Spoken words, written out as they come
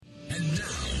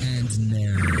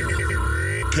now.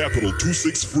 Capital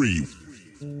 263.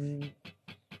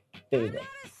 There we go.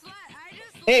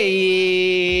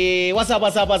 Hey, what's up? Hey,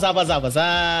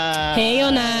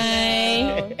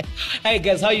 Onai. Hey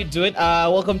guys, how you doing?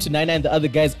 Welcome to Nina and the other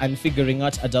guys and figuring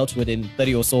out adulthood in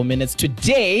 30 or so minutes.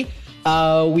 Today,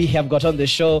 we have got on the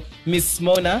show Miss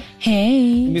Mona.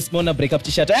 Hey. Miss Mona, break up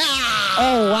Chishato.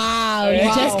 Oh, wow. You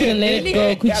just couldn't let it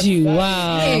go, could you?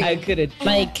 Wow. I couldn't.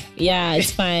 Like, yeah,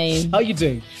 it's fine. How you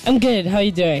doing? I'm good. How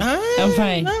you doing? I'm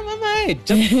fine. I'm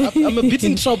alright. I'm a bit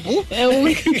in trouble.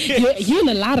 You're in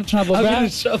a lot of trouble, bro. I'm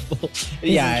in trouble.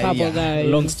 Guys.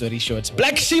 Long story short.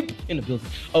 Black sheep in the building.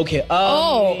 Okay.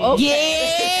 Yeah.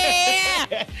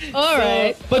 All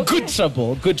right. But good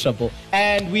trouble.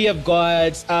 And we have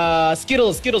got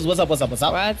Skittles. Skittles, what's up? What's up?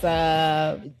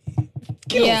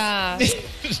 Skittles. Yeah.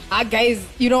 Guys,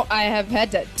 I have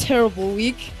had a terrible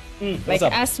week. Like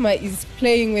asthma is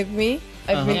playing with me.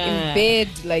 I've been in bed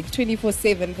like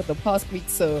 24/7 for the past week.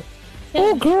 So, yeah.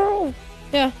 Oh, girl.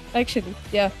 Yeah, actually,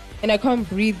 yeah. And I can't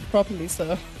breathe properly.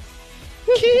 So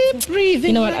keep breathing.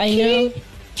 You know what? I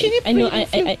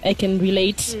can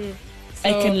relate.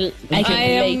 I can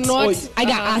relate. I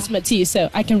got asthma too, so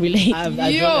I can relate. I don't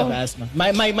have asthma.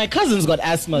 My cousin's got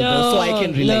asthma though, so I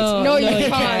can relate. No, you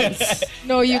can't.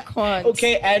 No, you can't.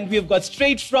 Okay, and we've got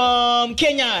straight from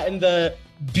Kenya in the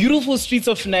beautiful streets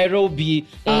of Nairobi.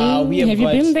 Have you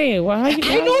been there? Why?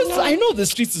 I know the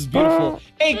streets is beautiful.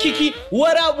 Hey Kiki,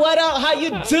 what up? How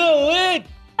you doing?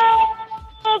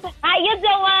 How you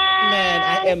doing? Man,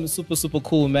 I am super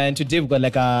cool, man. Today we've got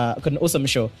like an awesome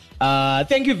show.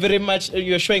 Thank you very much.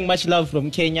 You're showing much love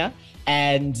from Kenya.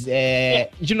 And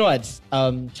you know what?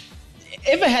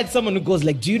 Ever had someone who goes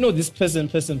like, do you know this person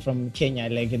from Kenya?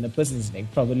 Like, and the person's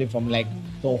like probably from like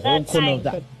the whole corner of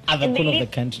the other corner of the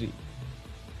country.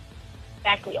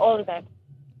 Exactly, all the time.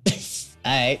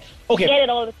 Alright. Okay. Get it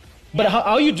all the time. But how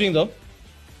are you doing though?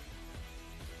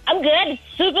 I'm good.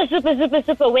 It's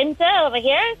super winter over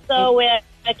here. So we're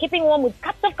keeping warm with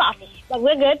cups of coffee. But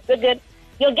we're good.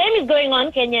 Your game is going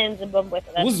on, Kenya and Zimbabwe.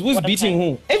 So who's beating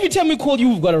who? Every time we call you,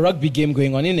 we've got a rugby game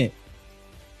going on, innit?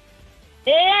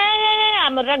 Yeah.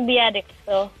 I'm a rugby addict.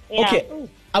 So, yeah. Okay.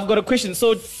 I've got a question.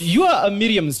 So you are a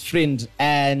Miriam's friend,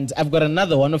 and I've got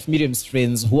another one of Miriam's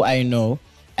friends who I know.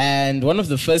 And one of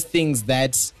the first things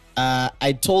that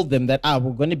I told them that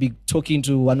we're going to be talking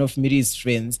to one of Miriam's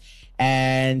friends.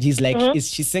 And he's like, is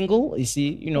she single? Is she,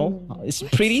 is she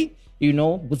pretty?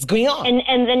 What's going on?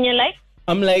 And then you're like?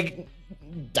 I'm like,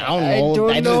 I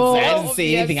don't know. I didn't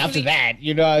say anything after that.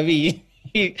 You know what I mean?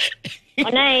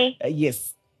 Onai.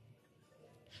 Yes.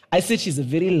 I said she's a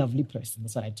very lovely person.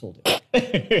 That's what I told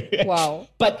him. Wow.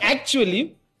 But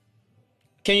actually,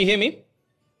 can you hear me?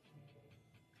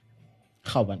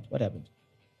 How about what happened?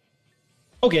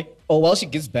 Okay. Oh, while she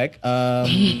gets back, let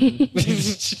me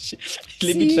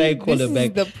try and call her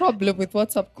back. This is the problem with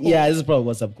WhatsApp calls. Yeah, this is the problem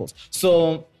with WhatsApp calls.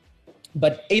 So,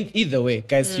 but either way,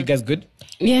 guys, you guys good?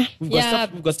 Yeah. We've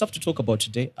got stuff to talk about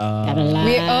today.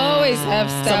 We always have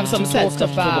stuff to talk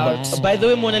about. By the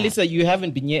way, Mona Lisa, you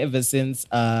haven't been here ever since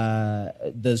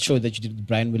the show that you did with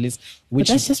Brian Willis. But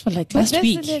that's just for like last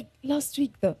week. Last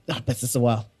week, though. That's just a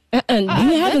while. You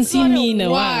haven't seen me in a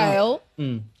while.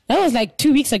 That was like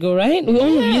 2 weeks ago, right? We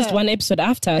only released one episode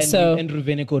after, and so... And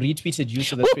Ruveniko retweeted you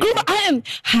so that... Oh, girl,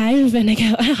 Hi,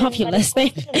 Ruveniko. I hope you're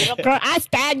listening. Girl, I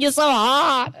stand you so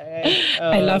hard.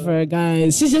 I love her,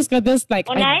 guys. She's just got this, like,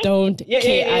 I don't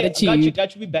care attitude.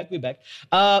 Got you. We're back.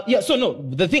 So no,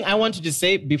 the thing I wanted to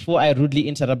say before I rudely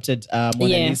interrupted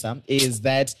Mona Lisa is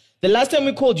that the last time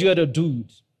we called you had a dude.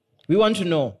 We want to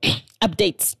know.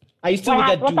 Updates. Are you still with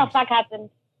that dude? What the fuck happened?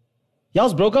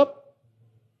 Y'all's broke up?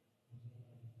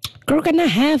 Girl, can I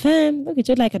have him? We could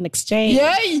do like an exchange.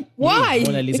 Yay! Why?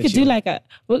 We could do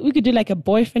like a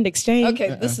boyfriend exchange.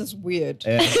 Okay, this is weird.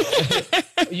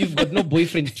 You've got no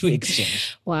boyfriend to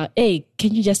exchange. Wow. Hey,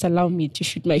 can you just allow me to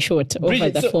shoot my shot over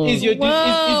the phone? Is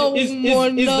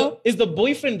the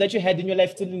boyfriend that you had in your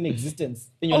life still in existence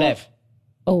in your life?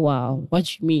 Oh wow. What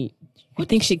do you mean? You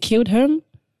think she killed him?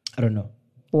 I don't know.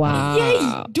 Wow.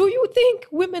 Yay! Do you think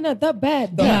women are that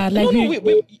bad though? Yeah, like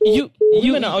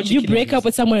you break up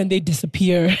with someone and they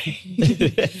disappear.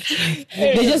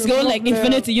 They just go like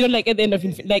infinity, like at the end of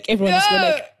like everyone just go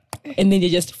like, and then they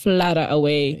just flutter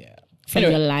away from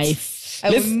your life.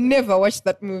 I will never watch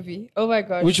that movie. Oh my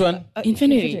god. Which one?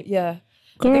 Infinity. Yeah.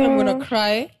 Girl. I think I'm gonna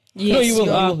cry. Yes,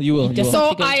 No, you will.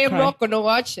 So I am not going to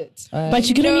watch it. But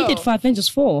you're going to need it for Avengers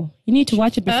 4. You need to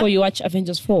watch it before you watch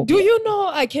Avengers 4. Do you know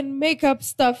I can make up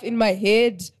stuff in my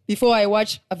head before I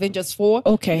watch Avengers 4?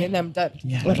 Okay. And then I'm done.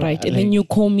 Yeah, All right, and then you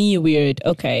call me weird.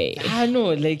 Okay. I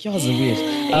know, like yours are weird.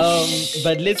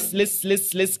 But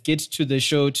let's get to the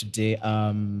show today.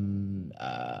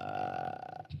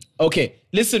 Okay,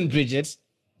 listen, Bridget.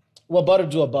 We're about to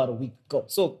do about a week ago.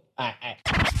 So,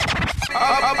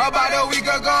 About a week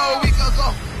ago.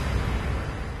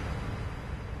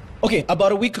 Okay,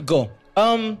 about a week ago.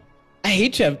 I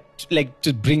hate to have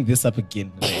to bring this up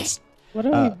again, right? What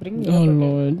are we bringing up? Oh,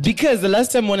 Lord. Because the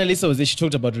last time Mona Lisa was there, she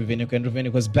talked about Ruveniko, and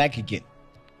Ruveniko was back again.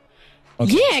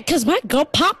 Okay. Yeah, because my girl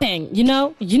popping, you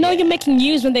know you're making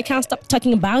news when they can't stop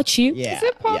talking about you. Yeah. Is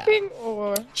it popping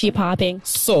or? She popping.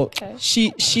 So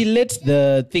she lit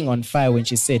the thing on fire when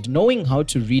she said, knowing how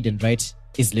to read and write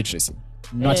is literacy,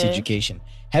 not education.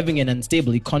 Having an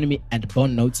unstable economy and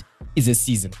bond notes is a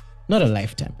season, not a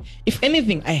lifetime. If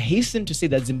anything, I hasten to say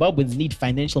that Zimbabweans need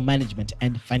financial management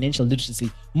and financial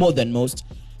literacy more than most.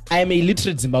 I am a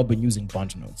literate Zimbabwean using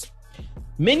bond notes.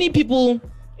 Many people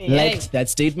liked that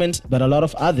statement, but a lot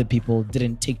of other people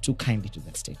didn't take too kindly to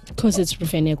that statement. Because it's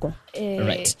Ruveniko.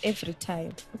 Right. Every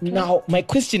time. Now, my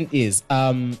question is,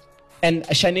 and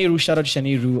Shaneru, shout out to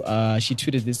Shaneru, she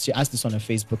tweeted this, she asked this on her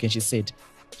Facebook, and she said,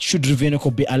 should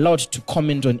Ruveniko be allowed to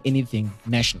comment on anything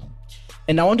national?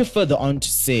 And I want to further on to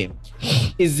say,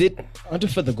 I want to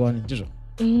further go on,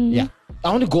 yeah.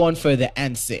 I want to go on further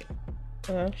and say,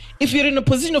 if you're in a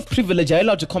position of privilege, are you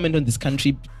allowed to comment on this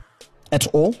country at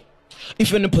all?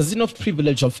 If you're in a position of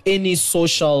privilege of any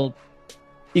social,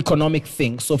 economic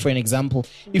thing, so for an example,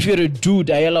 if you're a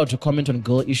dude, are you allowed to comment on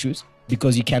girl issues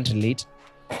because you can't relate?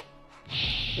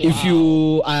 If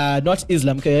you are not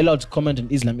Islam, are you allowed to comment on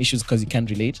Islam issues because you can't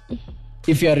relate?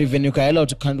 If you are Ruveniko, are you allowed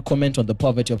to comment on the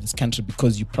poverty of this country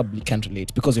because you probably can't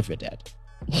relate because of your dad?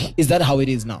 Is that how it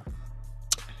is now?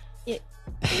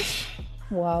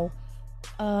 Wow.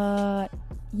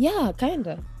 Yeah,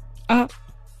 kinda.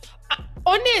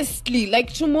 Honestly,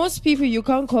 like to most people, you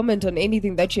can't comment on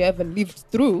anything that you haven't lived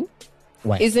through.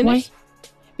 Why? Isn't Why? it?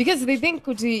 Because they think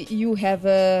you have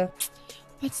a...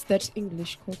 What's that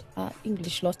English called?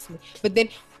 English lost me. But then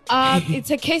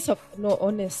it's a case of... No,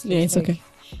 honestly. Yeah, it's okay.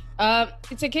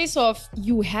 It's a case of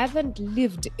you haven't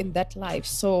lived in that life.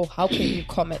 So how can you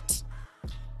comment?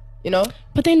 You know?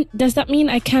 But then, does that mean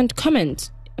I can't comment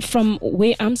from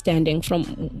where I'm standing?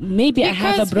 From maybe I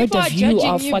have a broader view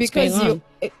of what's going on.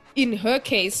 In her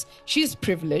case, she's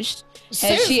privileged.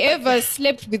 Has she ever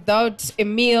slept without a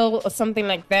meal or something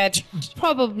like that?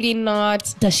 Probably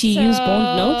not. Does she use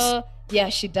bond notes? Yeah,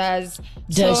 she does.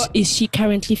 Is she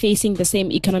currently facing the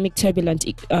same economic turbulent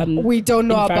we don't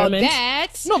know about environment? that.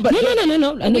 No, but No.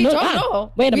 We don't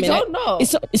know. Wait a We minute. don't know.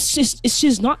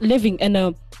 She's not living in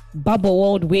a bubble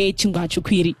world where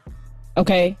Chungachukwiri.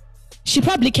 Okay? She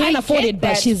probably can't afford it,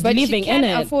 but she's living she can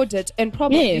in it. afford it, and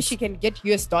probably Yes. she can get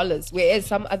US dollars, whereas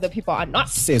some other people are not.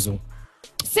 Sezo.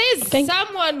 Says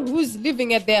someone who's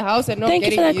living at their house and not Thank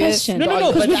you getting for that US question. No,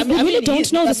 dollars. but we really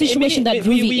don't know the situation that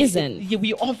Ruby is in. Yeah,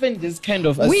 we often just kind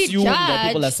of We assume that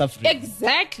people are judge. suffering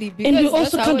Exactly. Because And we that's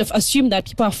also how kind it- of assume that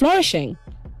people are flourishing.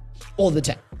 all the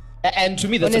time. And to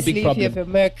me, that's honestly, a big if you have problem.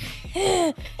 a Merc,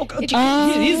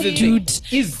 Here's the thing. Dude.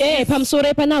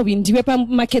 Pamsore pa na windiwe pa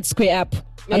Market Square app.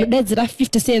 And that's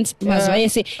 50 cents. Mazwaye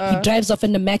say he drives off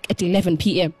in the Mac at 11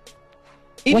 p.m.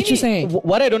 What you saying?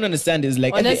 What I don't understand is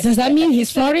like... Does that mean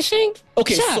he's flourishing?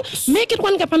 Okay, Sure. so- Make it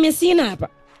one kapamesina.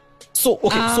 So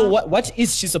what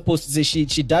is she supposed to say?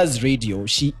 She does radio.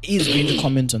 She is going to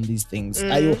comment on these things.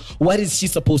 What is she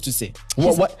supposed to say?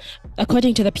 What?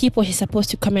 According to the people, he's supposed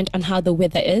to comment on how the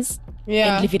weather is.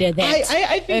 Yeah. And leave it at that.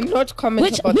 I think... and not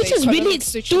comment about Which the is really economic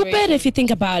stupid situation. if you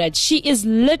think about it. She is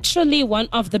literally one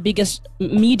of the biggest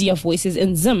media voices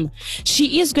in Zim.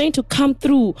 She is going to come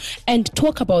through and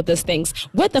talk about these things,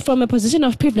 whether from a position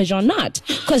of privilege or not.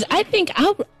 Because I think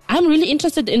I'm really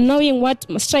interested in knowing what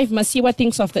Strive Masiwa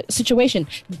thinks of the situation.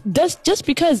 Just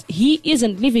because he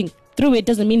isn't living through it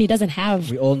doesn't mean he doesn't have.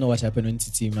 We all know what happened when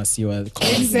Titi Masiwa...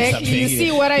 Exactly. You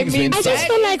see what I mean? I just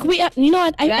feel like we are, you know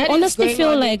what? I That is honestly going feel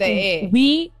on in like the air.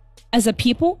 we as a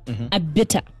people are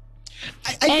bitter.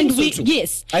 I think so too.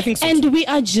 Yes. I think so And too. we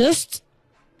are just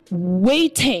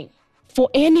waiting for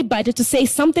anybody to say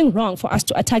something wrong for us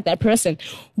to attack that person.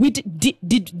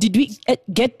 Did we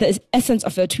get the essence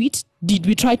of her tweet? Did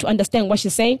we try to understand what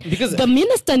she's saying? Because- the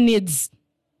minister needs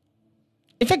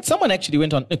In fact, someone actually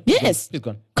went on. Yes. Please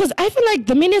go on. Because I feel like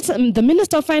the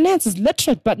minister of finance is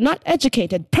literate but not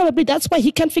educated. Probably that's why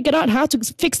he can't figure out how to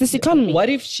fix this economy. What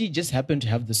if she just happened to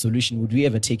have the solution? Would we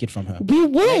ever take it from her? We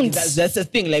won't. Like, that's the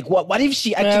thing. Like, what if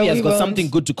she actually has got something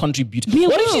good to contribute?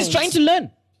 What if she's trying to learn?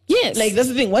 Yes. Like, that's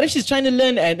the thing. What if she's trying to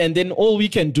learn and then all we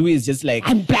can do is just like...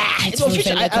 I'm bad.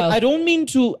 I don't mean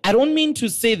to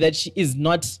say that she is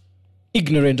not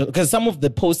ignorant, because some of the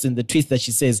posts and the tweets that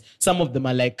she says, some of them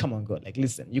are like, come on, God, like,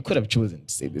 listen, you could have chosen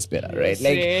to say this better, right?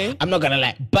 Like, I'm not gonna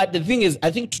lie. But the thing is, I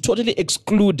think to totally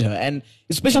exclude her, and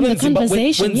especially when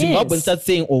Zimbabwe starts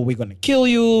saying, oh, we're gonna kill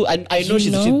you, and I know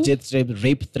she's death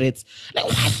rape threats. Like,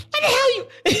 what the hell you?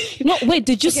 No, wait,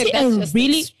 did you see a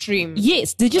really extreme?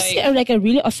 Yes, did you see a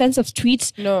really offensive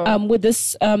tweet? No. With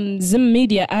this Zim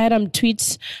Media Adam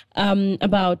tweets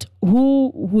about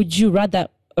who would you rather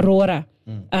Rora?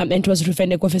 And it was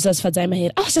Rufene Professor's Fadzai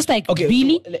head. I was just like, okay,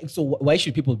 really? So why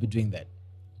should people be doing that?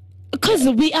 Because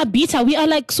we are bitter. We are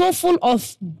like so full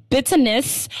of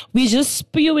bitterness. We're just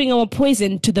spewing our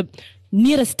poison to the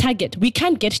nearest target. We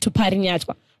can't get to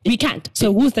Parinyatwa. We can't.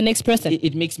 So who's the next person?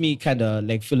 It makes me kind of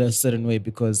like feel a certain way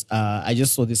because I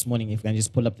just saw this morning, if I can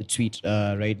just pull up the tweet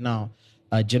right now,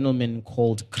 a gentleman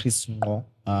called Chris Ngo.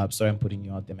 Sorry, I'm putting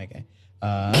you out there, my guy.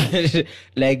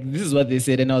 Like, this is what they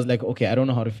said, and I was like, okay, I don't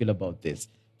know how to feel about this.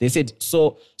 They said,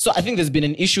 so I think there's been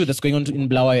an issue that's going on in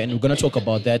Bulawayo, and we're going to talk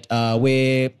about that,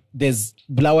 where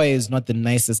Bulawayo is not the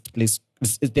nicest place.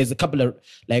 There's a couple of,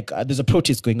 there's a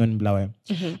protest going on in Bulawayo.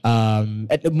 And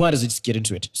might as well just get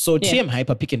into it. So TM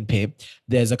Hyper, Pick and Pay,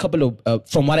 there's a couple of,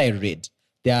 from what I read,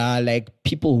 there are like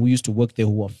people who used to work there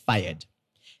who were fired.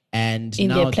 And in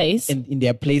now their place? In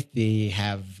their place, they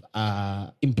have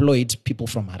employed people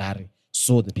from Harare.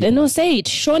 So the people. They don't say it.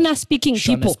 Shona speaking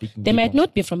people. They might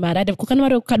not be from Harare.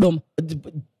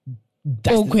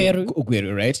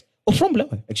 Ogweru, right? Or from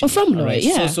Bulawayo, actually. Or from Bulawayo, right?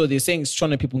 yeah. So they're saying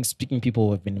Shona speaking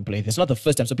people have been employed. It's not the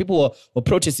first time. So people were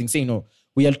protesting, saying, no,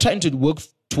 we are trying to work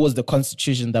towards the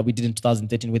constitution that we did in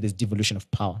 2013 where there's devolution of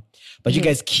power. But you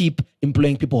guys keep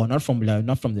employing people who are not from Bulawayo,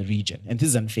 not from the region. And this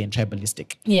is unfair and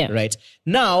tribalistic. Yeah. Right?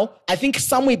 Now, I think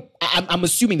somewhere, I'm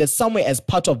assuming that somewhere as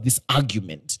part of this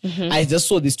argument, I just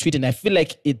saw this tweet and I feel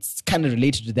like it's kind of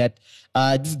related to that.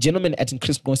 This gentleman at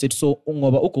Chris Brown said, so,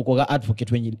 Ungoba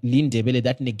advocate when you lean Ndebele,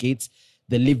 that negates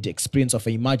the lived experience of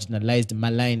a marginalized,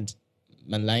 maligned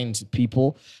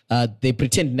people. They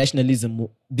pretend nationalism.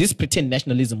 This pretend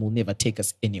nationalism will never take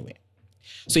us anywhere.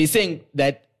 So he's saying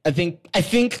that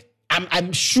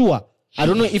I'm sure. I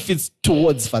don't know if it's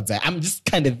towards Fadzai. I'm just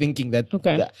kind of thinking that.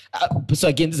 Okay. So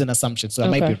again, this is an assumption. So I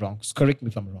might be wrong. So correct me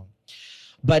if I'm wrong.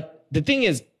 But the thing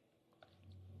is,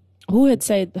 who had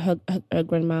said her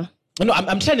grandma? No,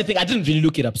 I'm trying to think. I didn't really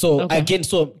look it up. So again,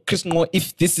 Chris,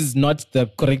 if this is not the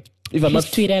correct. If I'm not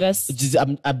tweet at us.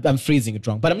 I'm phrasing it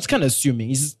wrong, but I'm just kind of assuming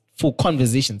it's for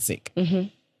conversation's sake.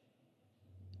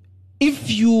 If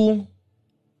your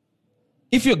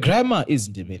grandma is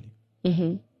Ndebele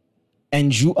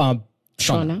and you are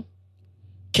Shona,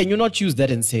 can you not use that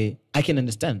and say, I can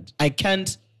understand. I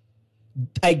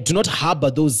do not harbor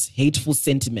those hateful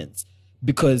sentiments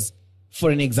because, for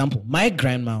an example, my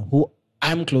grandma, who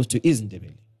I'm close to, is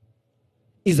Ndebele.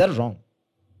 Is that wrong?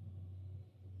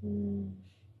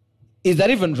 Is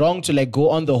that even wrong to go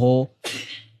on the whole?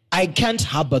 I can't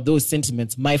harbor those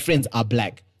sentiments. My friends are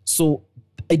black. So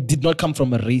it did not come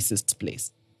from a racist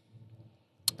place.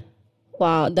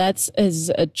 Wow, that is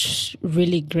a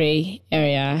really gray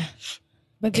area.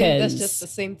 But then that's just the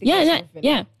same thing.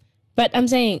 Yeah. But I'm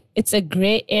saying it's a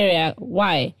gray area.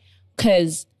 Why?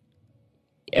 Because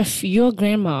if your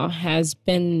grandma has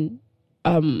been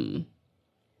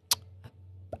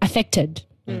affected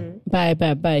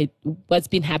by what's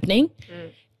been happening,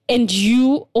 and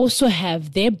you also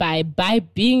have thereby, by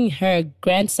being her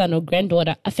grandson or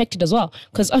granddaughter, affected as well.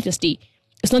 Because obviously,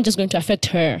 it's not just going to affect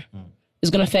her. It's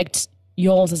going to affect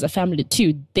yours as a family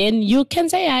too. Then you can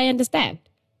say, I understand.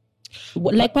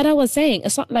 Like what I was saying,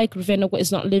 it's not like Rufene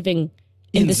is not living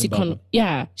in this economy.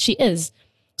 Yeah, she is.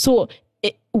 So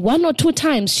one or two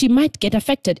times, she might get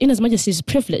affected. In as much as she's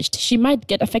privileged, she might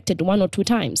get affected one or two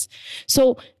times.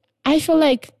 So I feel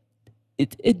like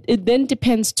it then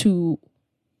depends to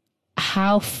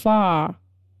how far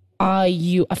are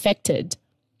you affected.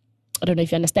 I don't know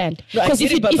if you understand. Because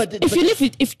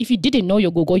if you didn't know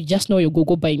your gogo, you just know your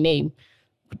gogo by name.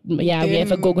 Yeah, then we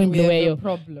have a gogo in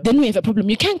Bulawayo. Then we have a problem.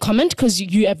 You can't comment because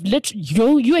you have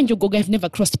you and your gogo have never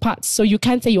crossed paths. So you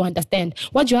can't say you understand.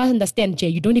 What you understand, Jay,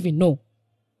 you don't even know.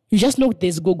 You just know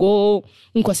there's gogo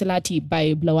Nkoselati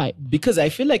by Bulawayo. Because I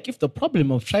feel like if the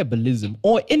problem of tribalism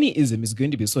or any ism is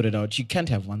going to be sorted out, you can't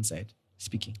have one side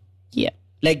speaking. Yeah.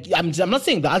 Like, I'm not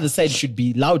saying the other side should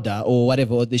be louder or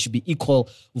whatever, or there should be equal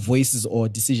voices or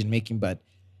decision making, but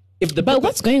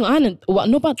what's going on?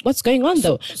 What's going on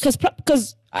though?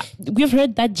 Because we've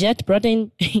heard that Jet brought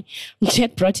in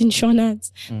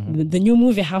Shonas. The new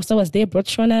movie House that was there brought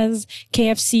Shonas.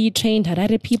 KFC trained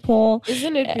Harare people.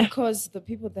 Isn't it because the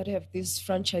people that have these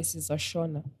franchises are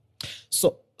Shona?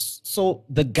 So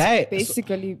the guy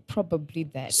basically probably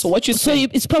that. So what you say?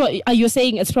 It's probably. Are you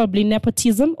saying it's probably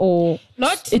nepotism or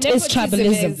not? It is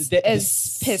tribalism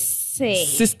as per se.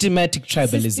 Systematic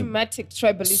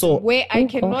tribalism. So where I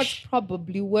cannot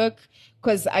probably work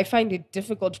because I find it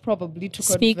difficult probably to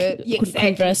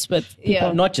converse with people.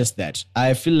 Yeah. Not just that.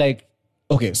 I feel like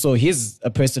okay. So here's a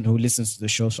person who listens to the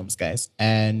shows from Skies,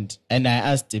 and I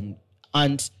asked him,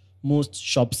 aren't most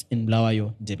shops in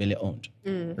Blawayo Ndebele owned,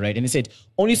 right? And he said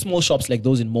only small shops like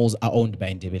those in malls are owned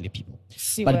by Ndebele people,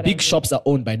 but big shops are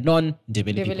owned by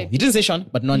non-Ndebele people. He didn't say Sean,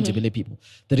 but non-Ndebele people.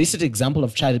 The recent example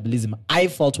of tribalism I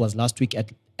felt was last week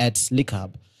at Liquor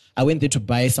Hub. I went there to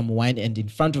buy some wine, and in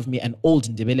front of me, an old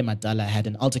Ndebele Madala had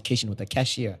an altercation with the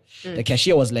cashier. The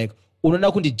cashier was like,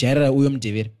 "Unona kundi jera uyo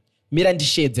Ndebele, mira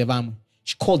ndishedze vamwe."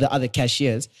 She called the other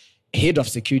cashiers, head of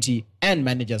security and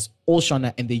managers, all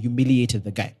Shona, and they humiliated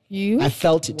the guy. I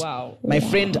felt it. Wow. My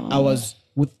friend, I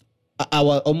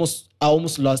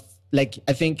almost lost, like,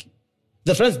 I think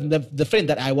the friend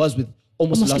that I was with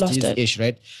almost lost his ish,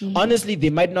 right? Honestly,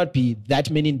 there might not be that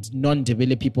many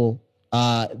non-Ndebele people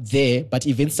there, but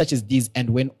events such as these,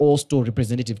 and when all store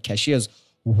representative cashiers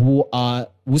who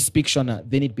speak Shona,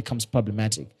 then it becomes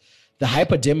problematic. The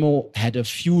Hyper demo had a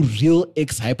few real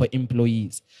ex-Hyper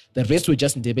employees. The rest were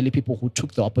just Ndebele people who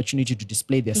took the opportunity to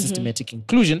display their systematic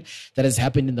inclusion that has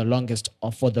happened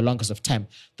for the longest of time.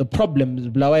 The problems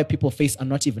Blawayo people face are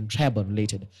not even tribal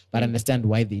related, but I understand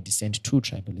why they descend to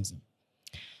tribalism.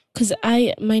 Because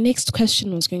my next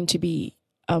question was going to be,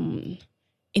 in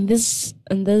this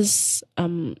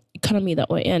economy that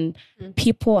we're in,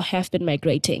 people have been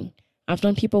migrating. I've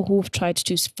known people who've tried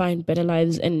to find better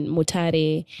lives in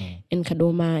Mutare, in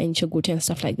Kadoma, in Chogote and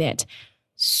stuff like that.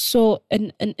 So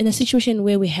in a situation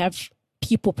where we have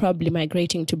people probably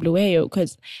migrating to Blawayo,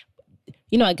 because,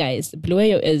 you know, guys,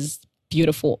 Blawayo is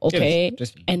beautiful, okay?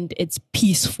 Yes, and it's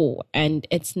peaceful and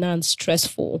it's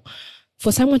non-stressful.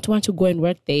 For someone to want to go and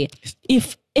work there,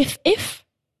 if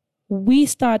we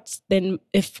start, then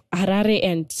if Harare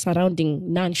and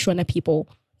surrounding non-Shona people,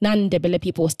 non-Ndebele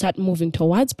people start moving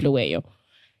towards Blawayo,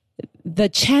 the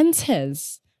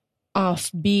chances of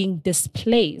being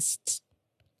displaced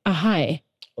are high.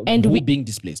 And being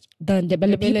displaced? The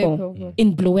Ndebele people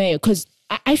in Blawayo. Because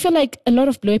I feel like a lot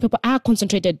of Blawayo people are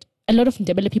concentrated, a lot of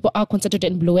Ndebele people are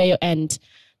concentrated in Blawayo and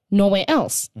nowhere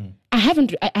else. I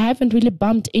haven't really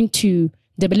bumped into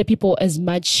Ndebele people as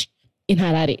much in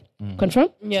Harare. Confirm?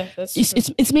 Yeah, that's true.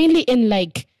 It's mainly in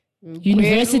like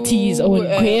universities or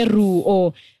Gweru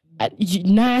or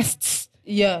NASTs.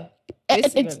 Yeah.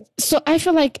 So I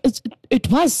feel like it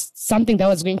was something that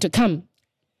was going to come.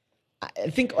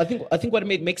 I think what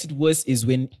makes it worse is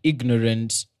when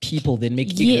ignorant people then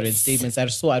make ignorant statements.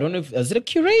 So I don't know if was it a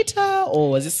curator or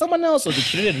was it someone else, or the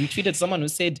curator retweeted someone who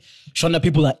said Shona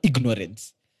people are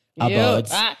ignorant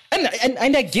about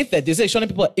and I get that they say Shona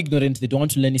people are ignorant, they don't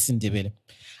want to learn this in Ndebele.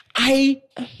 I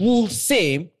will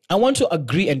say I want to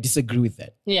agree and disagree with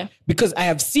that. Yeah. Because I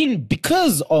have seen,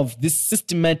 because of this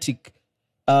systematic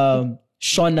Shona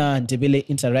and Ndebele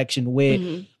interaction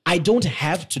where I don't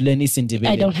have to learn this in Ndebele.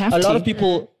 I don't have to. A lot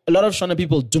of Shona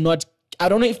people do not, I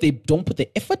don't know if they don't put the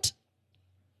effort.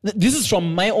 This is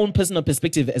from my own personal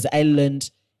perspective as I learned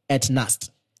at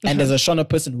NAST. And as a Shona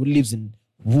person who lives in,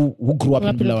 who grew up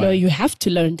in Blawayo. You have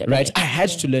to learn that. Right? I had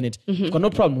to learn it. I've got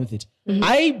no problem with it.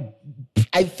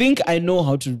 I think I know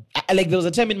how to, like there was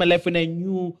a time in my life when I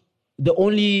knew the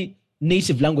only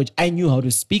native language I knew how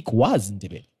to speak was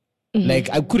Ndebele. Like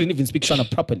I couldn't even speak Shona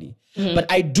properly.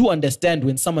 But I do understand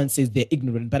when someone says they're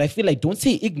ignorant, but I feel like don't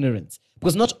say ignorance,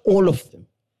 because not all of them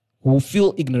who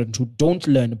feel ignorant, who don't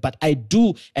learn, but I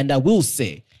do, and I will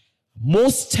say,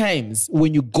 most times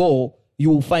when you go, you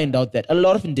will find out that a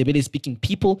lot of Ndebele speaking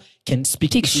people can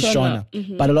speak Shona,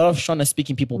 but a lot of Shona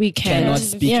speaking people cannot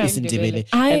speak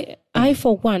Ndebele. I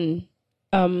for one,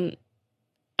 I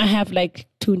have like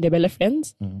 2 Ndebele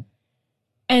friends,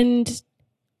 and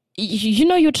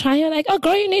you try, you're like, oh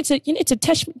girl, you need to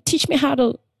teach me how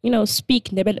to speak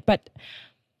Ndebele, but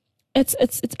it's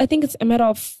I think it's a matter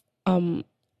of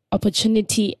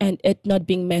opportunity and it not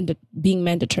being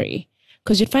mandatory.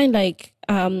 Because you'd find like,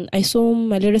 I saw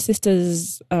my little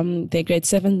sisters, they're grade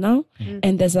 7 now,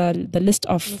 and there's the list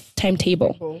of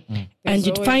timetable. And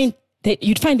you'd find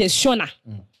there's Shona.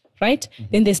 right?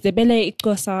 Then there's Ndebele,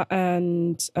 Xhosa,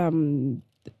 and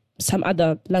some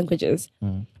other languages.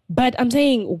 But I'm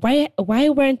saying, why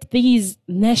weren't these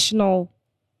in the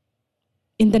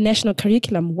national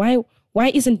curriculum? Why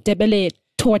isn't Ndebele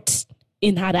taught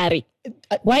in Harare?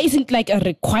 Why isn't like a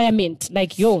requirement?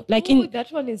 Like that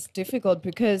one is difficult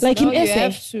because like now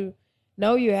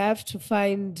in you have to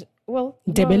find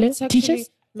Ndebele teachers.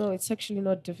 No, it's actually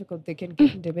not difficult. They can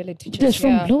get Ndebele teachers. Just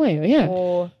from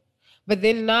Bloyo, But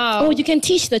then now, you can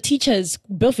teach the teachers,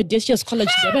 Belford Teachers College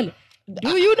Ndebele.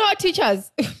 Do you know teachers?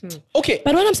 Okay.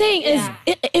 But what I'm saying is,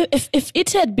 if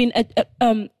it had been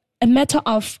a matter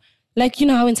of, like, you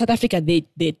know how in South Africa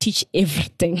they teach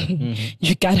everything.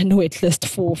 You gotta know at least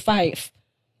 4 or 5.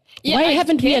 Why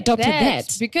haven't we adopted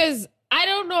that? Because I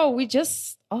don't know, we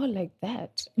just all like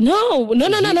that. No.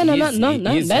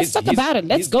 Let's talk about it.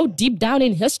 Let's go deep down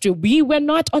in history. We were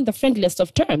not on the friendliest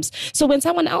of terms. So when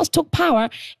someone else took power,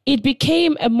 it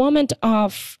became a moment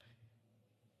of,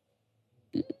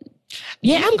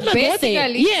 I'm gonna go there.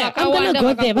 Yeah, I'm gonna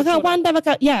go there. The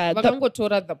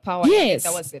power. Yes,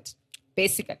 that was it.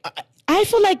 Basically, I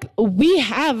feel like we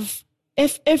have.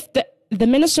 If the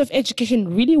Minister of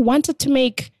Education really wanted to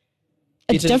make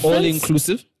a difference, all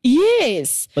inclusive.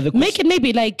 Yes, but make it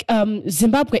maybe like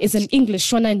Zimbabwe is an English,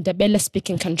 Shona and Ndebele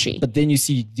speaking country. But then you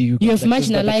see, you have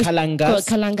marginalized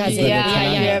Kalangas.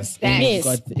 Yes. Then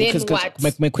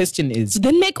what? My question is, so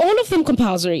then make all of them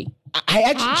compulsory. I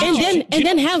actually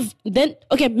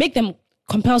make them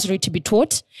compulsory to be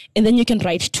taught, and then you can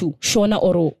write 2 Shona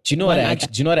or. Do you know what I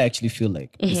actually feel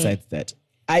like? Besides that,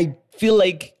 I feel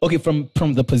like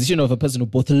from the position of a person who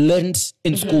both learned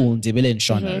in school Ndebele and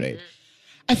Shona, right?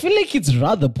 I feel like it's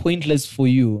rather pointless for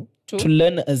you to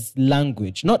learn as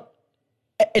language. Not,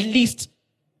 at least,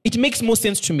 it makes more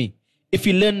sense to me if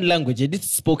you learn language, it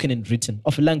is spoken and written,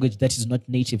 of a language that is not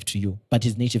native to you, but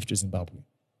is native to Zimbabwe.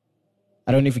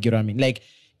 I don't know if you get what I mean. Like,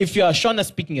 if you are Shona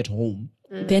speaking at home,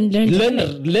 then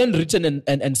learn written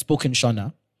and spoken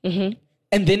Shona,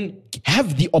 and then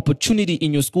have the opportunity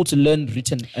in your school to learn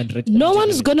written and written. No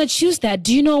one's going to choose that.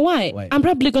 Do you know why? I'm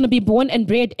probably going to be born and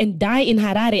bred and die in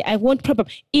Harare. I won't probably,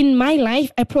 in my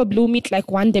life, I probably will meet like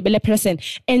one Ndebele person.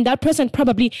 And that person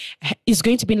probably is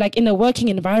going to be like in a working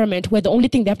environment where the only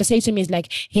thing they have to say to me is like,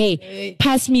 hey,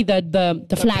 pass me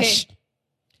the flash.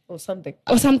 Or something.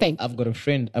 I've got a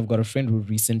friend who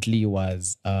recently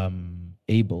was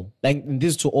able. Like,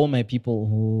 this to all my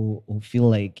people who feel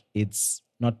like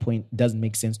doesn't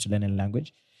make sense to learn a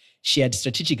language. She had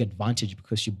strategic advantage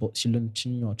because she learned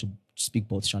to speak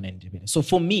both Shona and Ndebele. So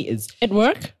for me, it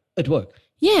worked.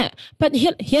 Yeah, but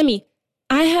hear me.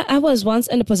 I was once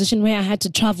in a position where I had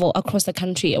to travel across the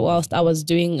country whilst I was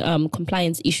doing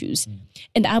compliance issues,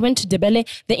 and I went to Ndebele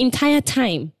the entire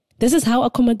time. This is how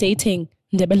accommodating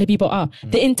Ndebele people are.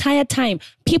 The entire time,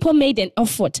 people made an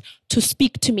effort to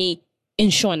speak to me in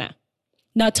Shona.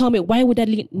 Now tell me, why would I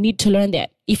need to learn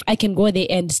that if I can go there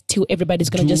and still everybody's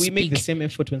going to just speak? Do we make the same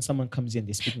effort when someone comes in,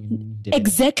 they're speaking in Ndebele?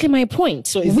 Exactly my point.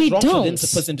 So is it wrong for the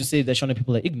person to say that Shona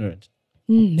people are ignorant?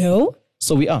 No.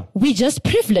 So we are. We're just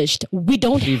privileged. We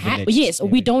don't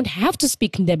we don't have to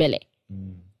speak Ndebele.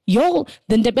 The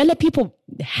Ndebele people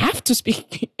have to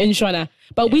speak in Shona,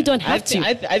 but we don't have to.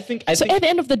 I think at the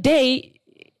end of the day,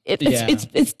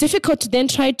 it's difficult to then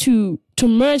try to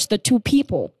merge the two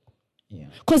people.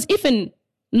 Because even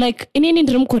like in any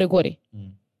room kore your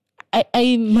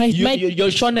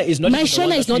Shona is not. My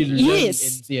Shona is not.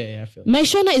 Yes. My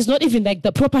Shona is not even like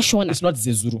the proper Shona. It's not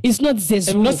Zezuru.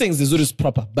 I'm not saying Zezuru is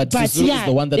proper, but Zezuru is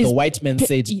the one that the white man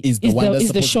said is the one that's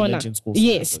supposed to be learned in school.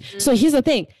 Yes. So here's the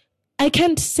thing. I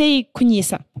can't say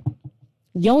kunyisa.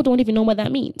 Y'all don't even know what that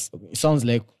means. It sounds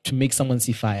like to make someone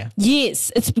see fire.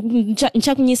 Yes, it's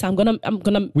kunyisa. I'm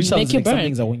gonna which make you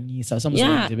burn.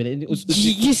 Yeah.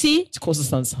 You see? It also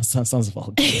sounds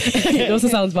vulgar. It also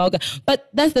sounds vulgar. But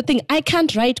that's the thing. I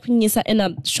can't write kunyisa in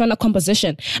a Shona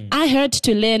composition. I had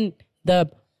to learn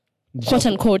the quote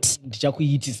unquote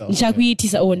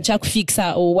nchakuyitisa or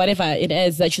nchakufixa or whatever it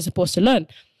is that you're supposed to learn.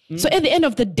 So at the end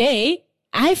of the day,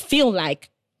 I feel like,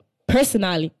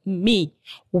 personally,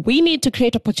 we need to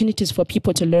create opportunities for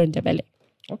people to learn Ndebele.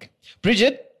 Okay.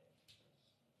 Bridgit.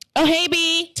 Oh, hey,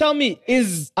 B. Tell me,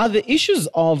 are the issues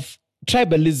of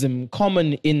tribalism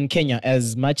common in Kenya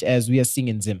as much as we are seeing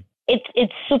in Zim?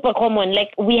 It's super common.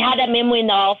 Like, we had a memo in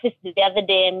our office the other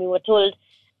day and we were told,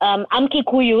 I'm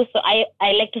Kikuyu, so I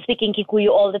like to speak in Kikuyu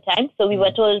all the time. So we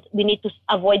were told we need to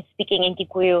avoid speaking in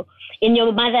Kikuyu, in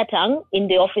your mother tongue, in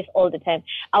the office all the time.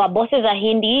 Our bosses are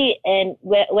Hindi, and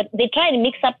they try and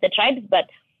mix up the tribes, but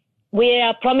we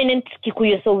are prominent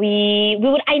Kikuyu, so we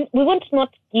want not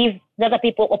give the other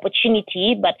people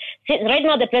opportunity, but right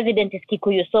now the president is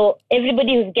Kikuyu, so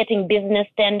everybody who's getting business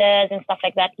tenders and stuff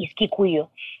like that is Kikuyu.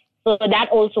 So that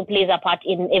also plays a part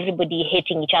in everybody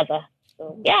hating each other.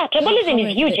 So yeah, tribalism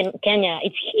is huge in Kenya.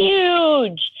 It's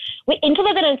huge. In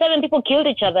 2007, people killed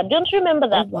each other. Don't you remember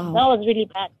that? Oh, wow. That was really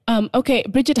bad. Okay,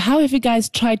 Bridgit, how have you guys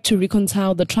tried to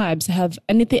reconcile the tribes? Has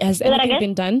anything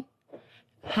been done?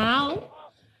 How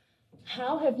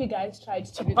have you guys tried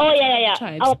to reconcile the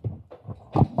tribes?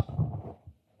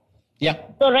 Yeah.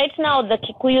 So right now, the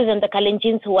Kikuyus and the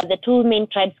Kalenjins, who are the two main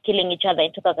tribes killing each other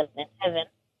in 2007.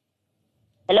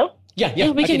 Hello?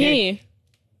 Yeah, we can hear you.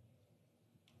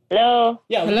 Hello?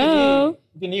 Yeah, hello?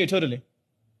 We can hear you totally.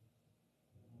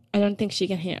 I don't think she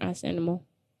can hear us anymore.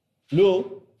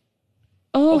 Hello?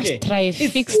 Oh, okay. Try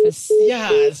fix this. Yeah,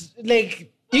 it's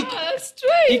like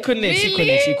Econet.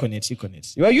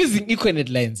 You are using Econet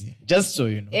lines here, just so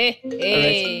you know. Hey.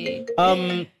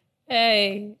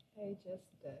 Hey.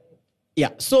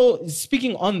 Yeah, so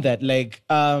speaking on that, like,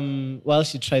 while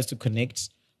she tries to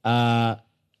connect,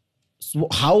 so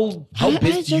how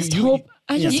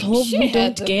I just hope we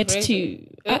don't get to.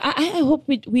 I hope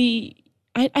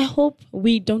I hope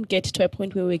we don't get to a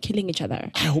point where we're killing each other.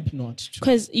 I hope not.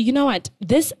 Because you know what?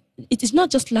 It is not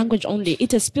just language only.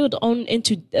 It has spilled on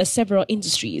into several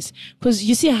industries. Because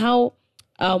you see how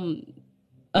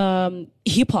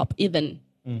hip hop even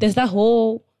there's that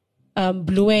whole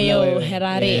Blueyo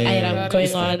Harare item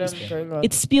going on.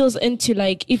 It spills into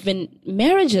like even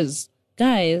marriages.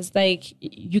 Guys, like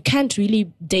you can't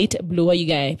really date a Blueyo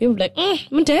guy. People be like,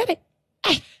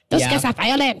 those guys are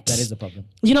violent. That is the problem.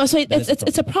 You know, so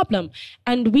it's a problem.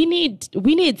 And we need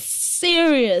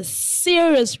serious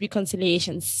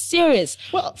reconciliation.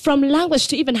 Well, from language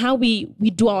to even how we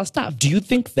do our stuff. Do you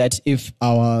think that if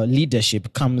our leadership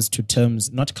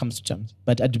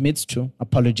but admits to,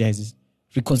 apologizes,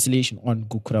 reconciliation on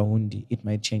Gukurahundi, it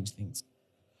might change things?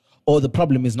 Or the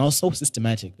problem is now so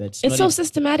systematic that it's so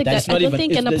systematic that I don't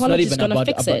think an apology is going to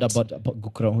fix it. About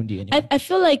Gukurahundi anymore. I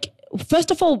feel like,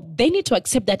 first of all, they need to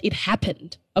accept that it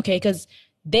happened, okay? Because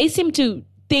they seem to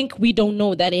think we don't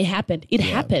know that it happened. It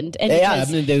happened.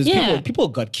 And people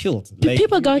got killed. Like,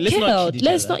 people got killed.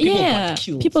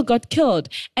 People got killed.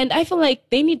 And I feel like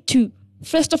they need to,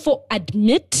 first of all,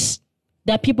 admit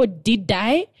that people did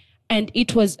die and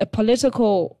it was a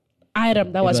political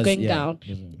item that was going down.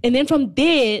 And then from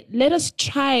there, let us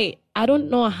try, I don't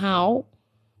know how,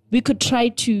 we could try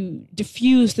to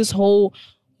diffuse this whole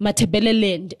Ndebele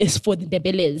land is for the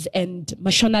Ndebeles and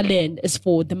Mashona land is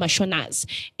for the Mashonas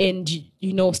and,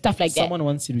 you know, stuff like that. Someone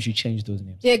once said we should change those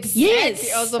names. Exactly.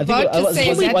 Yes. I was about to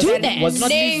say that. Was not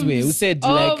this way. Who said we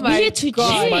need to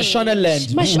change Mashona land?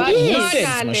 Who said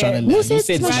Mashona land? Who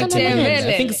said Mashona land?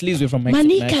 I think it's Lizwe from Mexico.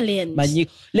 Manika land.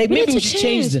 Like maybe we should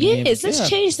change the name. Yes, let's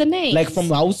change the name. Like from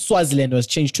how Swaziland was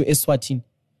changed to Eswatini.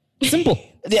 Simple.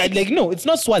 Like no, it's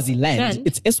not Swaziland.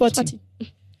 It's Eswatini.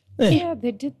 Yeah,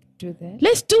 they did do that.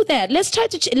 Let's do that. Let's try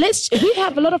to we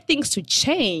have a lot of things to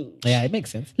change. Yeah, it makes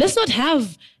sense. Let's not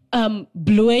have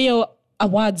Blueyo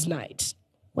Awards night.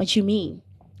 What you mean?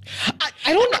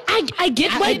 I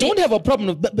get why I don't have a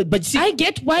problem, but see, I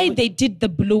get why they did the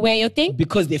Blueyo thing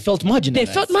because they felt marginalized. They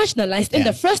felt marginalized in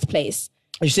the first place.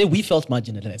 You say we felt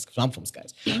marginalized because I'm from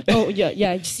Skies. Oh yeah.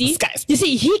 You see, Skies. You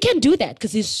see, he can do that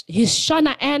because he's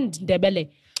Shona and Ndebele.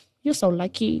 You're so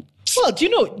lucky. Well, do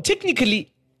you know technically?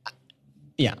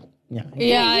 Yeah,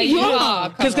 you are.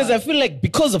 Because I feel like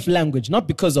because of language, not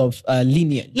because of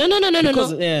lineage.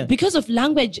 No. Because of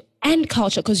language and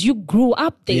culture, because you grew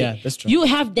up there. Yeah, that's true. You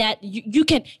have that. You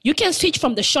can switch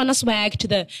from the Shona swag to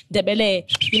the Ndebele.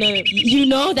 You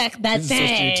know that this thing.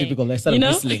 Is so stereotypical. I started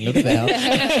whistling. Look at the hell.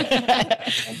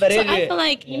 But so I feel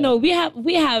like we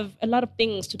have a lot of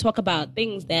things to talk about.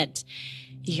 Things that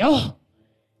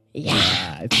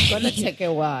it's gonna take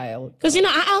a while. Because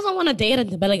I also want to date a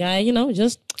Ndebele guy.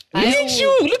 Just look at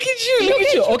you.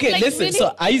 Okay, like, listen. Really?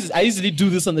 So I usually do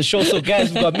this on the show. So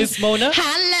guys, we've got Miss Mona.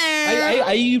 Hello.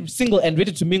 Are you single and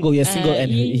ready to mingle? You're single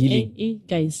and healing.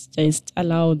 Guys, just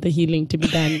allow the healing to be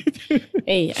done.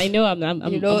 Hey, I know I'm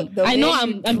being hyper.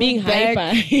 No, I'm being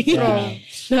hyper.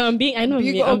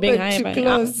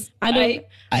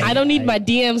 I don't need my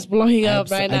DMs blowing up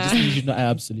right now. I just need you to know I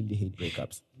absolutely hate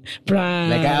breakups. Bruh,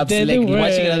 like I absolutely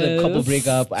watching another couple break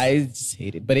up. I just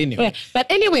hate it. But anyway,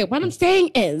 what I'm saying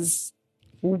is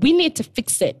we need to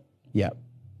fix it. Yeah.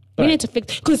 We need to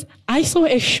fix because I saw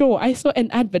an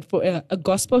advert for a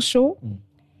gospel show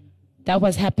that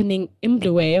was happening in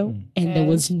Blueyo and there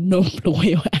was no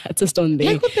Blueyo artist on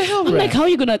there. Like what the hell? I'm like, how are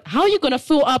you gonna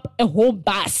fill up a whole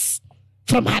bus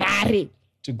from Harare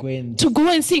to go and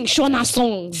sing Shona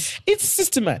songs. It's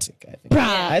systematic, I think.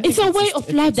 Bruh, it's a way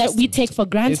of life that we take for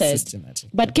granted. It's systematic.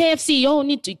 But KFC, you don't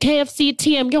need to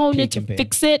TM, you don't need to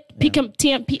fix it.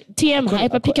 TM,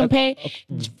 hyper pick and pay.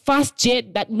 Fast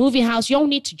Jet, that movie house, you don't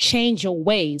need to change your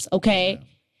ways, okay?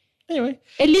 Yeah. Anyway.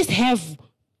 At least have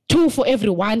 2 for every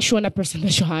one Shona person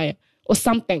that you hire or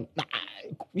something.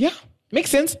 Yeah, makes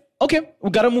sense. Okay, we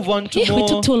gotta move on to more. We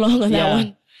took too long on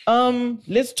that one.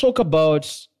 Let's talk about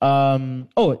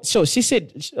so she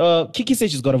said Kiki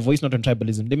said she's got a voice note on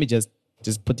tribalism. Let me just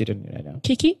put it in right now.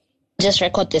 Kiki? Just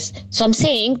record this. So I'm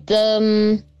saying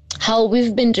how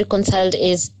we've been reconciled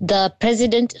is the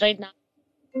president right now.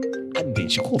 And then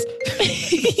she calls.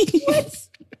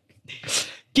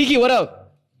 Kiki, what up?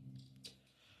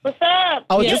 What's up?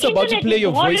 I was just about to play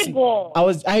your voice.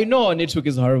 I know our network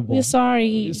is horrible. We're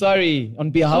sorry. Sorry. On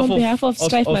behalf of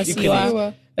Strife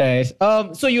Masiwa. Right.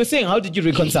 So you were saying, how did you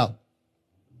reconcile?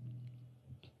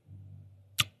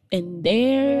 And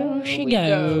there she goes.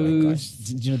 Oh my gosh.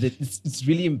 You know, it's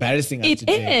really embarrassing. It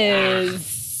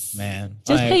is. Man.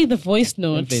 Just play the voice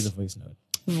note. Play the voice note.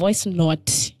 Voice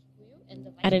note.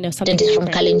 I don't know. Something from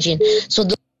Kalenjin. So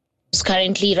those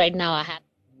currently right now I have.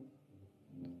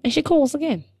 And she calls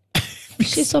again.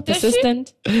 She's so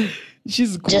persistent.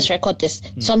 She's cool. Just record this.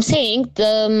 So I'm saying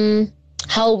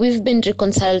how we've been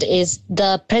reconciled is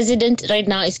the president right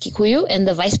now is Kikuyu and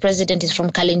the vice president is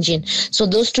from Kalenjin. So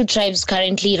those 2 tribes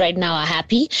currently right now are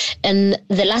happy. And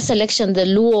the last election, the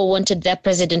Luo wanted their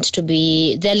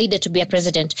leader to be a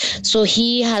president. So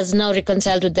he has now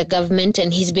reconciled with the government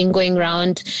and he's been going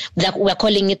around, we're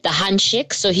calling it the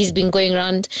handshake. So he's been going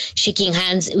around shaking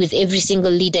hands with every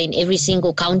single leader in every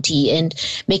single county and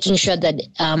making sure that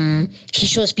he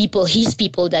shows his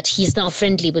people that he's now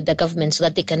friendly with the government so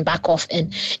that they can back off and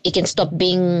it can stop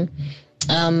being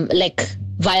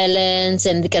violence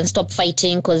and they can stop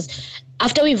fighting. Because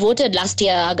after we voted last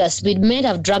year, August, we may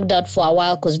have dragged out for a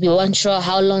while because we weren't sure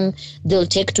how long they'll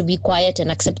take to be quiet and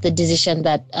accept the decision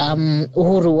that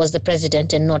Uhuru was the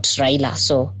president and not Raila.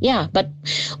 So yeah, but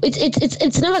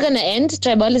it's never going to end,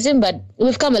 tribalism, but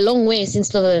we've come a long way since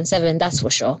 2007, that's for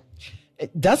sure.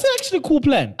 That's actually a cool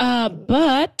plan.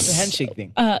 But the handshake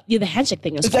thing. The handshake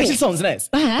thing is it cool. actually sounds nice.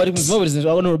 But it was more weird.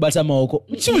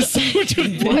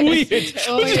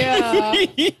 Oh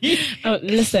yeah.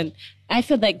 Listen, I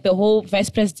feel like the whole vice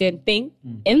president thing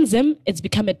in Zim, it's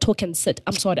become a token sit.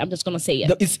 I'm sorry, I'm just gonna say it.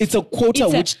 No, it's a quota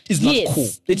which is not cool.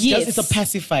 It's a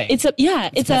pacifier. So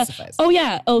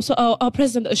our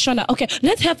president Shona. Okay,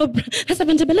 let's have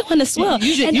Ndebele one as well. I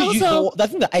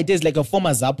think the idea is like a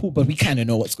former Zapu, but we kind of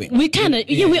know what's going on.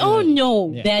 We all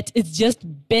know that it's just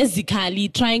basically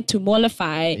trying to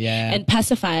mollify and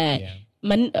pacify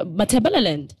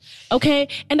Ndebeleland. Okay,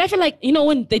 and I feel like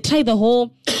when they try the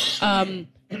whole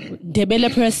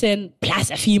Ndebele person plus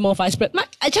a female vice president.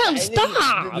 I can't stop.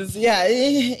 Yeah.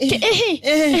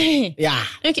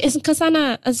 Okay, is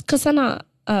Kasana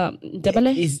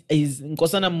Ndebele? Is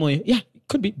Nkosana Moe? Yeah,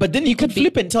 could be. But then he could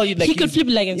flip and tell you like he could flip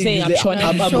like and say I'm sure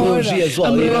I'm Roji as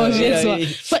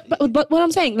well. But what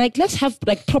I'm saying, like let's have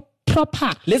like proper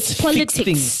politics.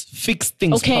 Fix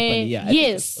things properly. Yeah.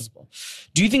 Yes.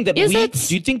 Do you think that do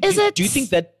you think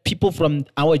that people from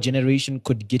our generation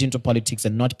could get into politics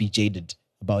and not be jaded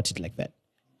about it like that?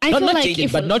 Not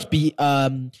jaded, but not be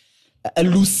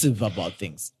elusive about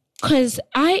things. Because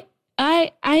I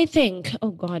think,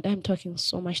 oh God, I'm talking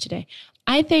so much today.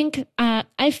 I think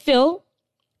I feel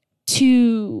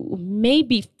to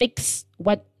maybe fix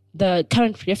what the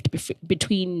current rift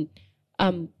between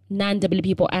non-Ndebele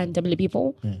people and Ndebele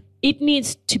people, it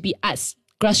needs to be us.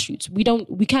 Grassroots.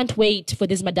 We can't wait for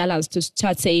these Madalas to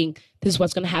start saying this is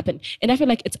what's going to happen. And I feel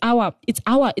like it's our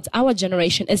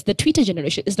generation. It's the Twitter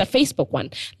generation. It's the Facebook one.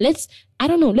 Let's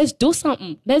do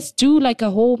something. Let's do like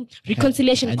a whole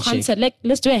reconciliation concert.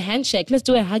 Let's do a handshake. Let's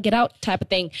do a hug it out type of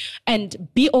thing and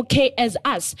be okay as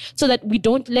us so that we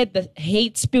don't let the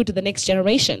hate spill to the next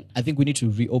generation. I think we need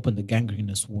to reopen the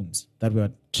gangrenous wounds that we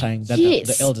are trying, that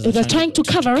the elders are trying to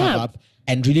cover up.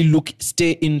 And really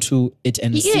stay into it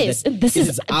and see that this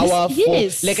is our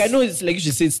fault. Like I know it's like you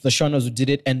should say it's the Shonas who did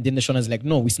it, and then the Shonas like,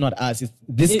 no, it's not us, it's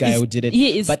this guy who did it.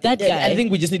 It's that guy. I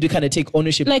think we just need to kind of take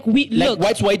ownership.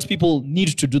 White people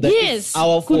need to do that. Yes, it's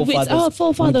our forefathers. It's our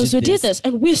forefathers who did this,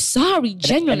 and we're sorry,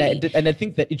 genuinely. And I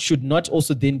think that it should not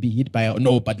also then be hit by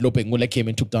but Lope Ngula came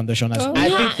and took down the Shonas.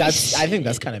 I think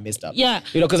that's kind of messed up. Yeah,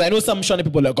 because I know some Shona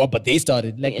people are like, but they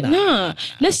started. Like, nah.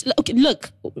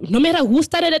 Look. No matter who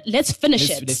started it, let's finish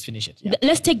it. Let's finish it. Yeah.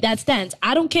 Let's take that stance.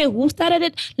 I don't care who started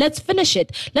it. Let's finish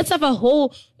it. Let's have a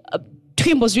whole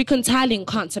Twimbos reconciling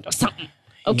concert or something.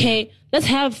 Okay, let's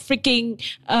have freaking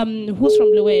who's from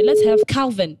Luwe? Let's have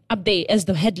Calvin up there as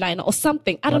the headliner or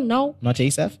something. I don't know. Not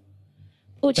ASAP?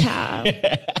 Oh, child.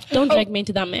 Don't drag me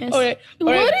into that mess. All right.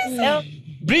 What is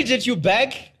it? Bridget, you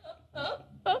back?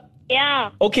 Yeah.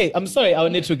 Okay, I'm sorry. Our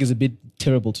network is a bit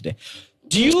terrible today.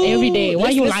 Do you... Every day. Why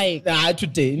you lying? Nah,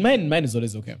 today. Mine is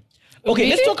always okay. Okay,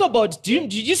 let's talk about...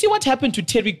 Did you see what happened to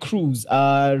Terry Crews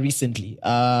recently?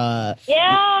 Yeah.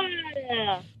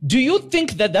 Do you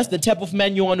think that that's the type of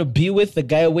man you want to be with? The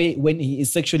guy when he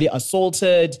is sexually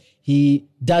assaulted, he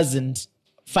doesn't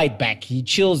fight back. He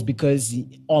chills because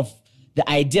of the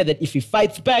idea that if he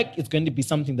fights back, it's going to be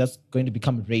something that's going to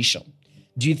become racial.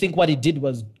 Do you think what he did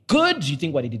was good? Do you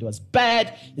think what he did was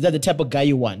bad? Is that the type of guy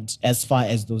you want as far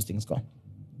as those things go?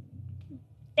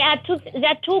 There are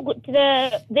two good.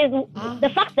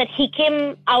 The fact that he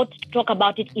came out to talk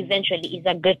about it eventually is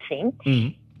a good thing.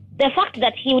 Mm-hmm. The fact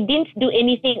that he didn't do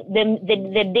anything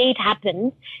the day it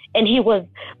happened, and he was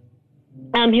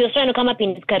trying to come up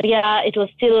in his career. It was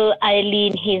still early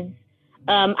in his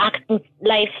acting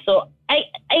life, so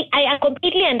I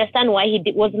completely understand why he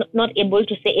was not able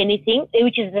to say anything,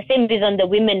 which is the same reason the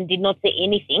women did not say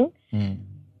anything. Mm.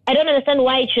 I don't understand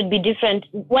why it should be different,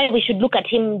 why we should look at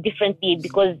him differently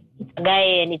because it's a guy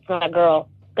and it's not a girl.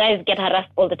 Guys get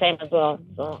harassed all the time as well.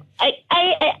 So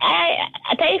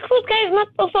Terry Crews guy is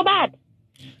not so bad.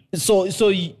 So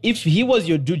if he was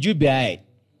your dude, you'd be alright.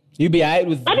 You'd be alright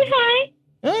with... I'd be fine.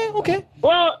 Okay.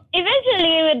 Well, eventually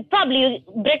we would probably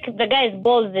break the guy's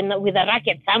balls with a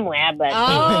racket somewhere, but...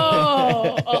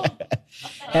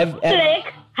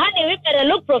 Like, honey, we better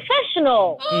look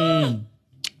professional.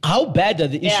 How bad are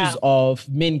the issues of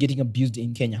men getting abused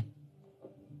in Kenya?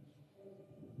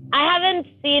 I haven't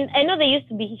seen... I know they used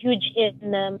to be huge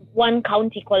in one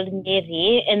county called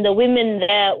Nyeri, and the women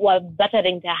there were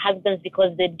battering their husbands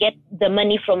because they'd get the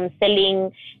money from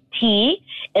selling tea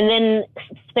and then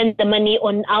spend the money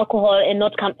on alcohol and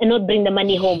not bring the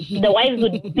money home. The wives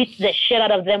would beat the shit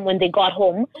out of them when they got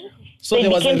home. So there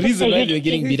was a reason why they were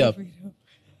getting beat up.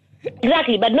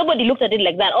 Exactly, but nobody looked at it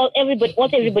like that. What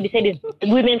everybody said is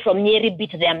women from Nyeri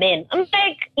beat their men. I'm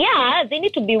like, yeah, they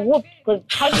need to be whooped because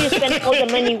how do you spend all the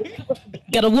money?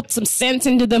 Gotta whoop some sense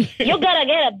into them. You gotta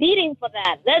get a beating for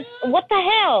that. That's what the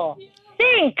hell?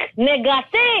 Think, nigga,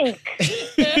 think.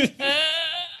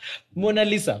 Mona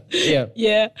Lisa. Yeah.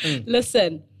 Yeah.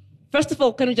 Listen, first of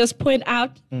all, can we just point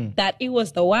out that it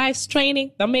was the wife's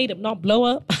training that made him not blow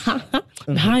up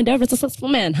behind every successful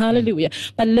man. Hallelujah.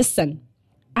 But listen,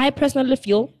 I personally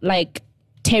feel like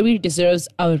Terry deserves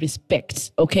our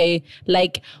respect, okay?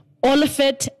 Like, all of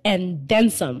it and then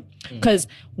some. Because,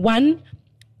 one,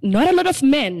 not a lot of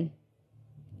men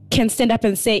can stand up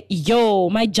and say, yo,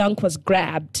 my junk was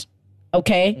grabbed,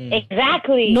 okay?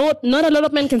 Exactly. Not a lot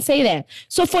of men can say that.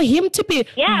 So for him to be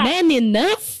man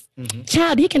enough,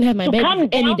 child, he can have my baby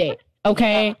any day,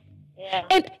 okay? Yeah.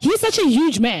 And he's such a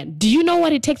huge man. Do you know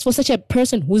what it takes for such a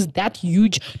person who's that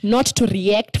huge not to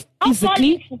react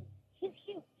physically? He's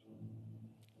huge.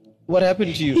 What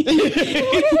happened to you?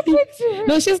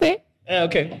 No, she's there.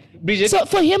 Okay. Bridget. So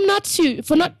for him not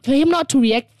to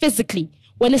react physically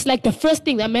when it's like the first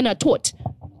thing that men are taught.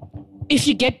 If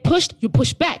you get pushed, you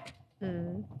push back.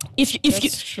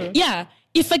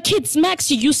 If a kid smacks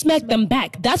you, you smack them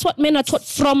back. That's what men are taught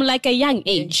from like a young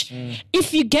age.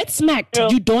 If you get smacked,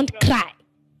 you don't cry.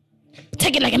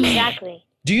 Take it like a man. Exactly.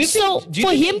 Do you think,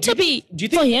 for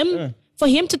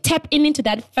him to tap into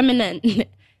that feminine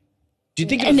do you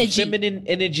think it was feminine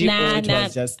energy or it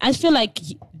was just... I feel like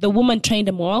the woman trained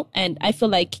him well, and I feel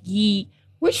like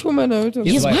Which woman are we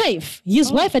talking His wife.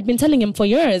 His wife had been telling him for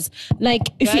years, like,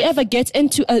 if you ever get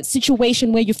into a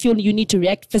situation where you feel you need to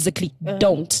react physically,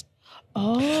 don't.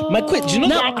 My question, do you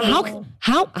know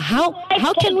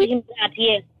how can we...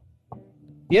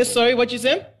 Yes, sorry, what you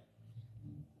said?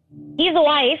 His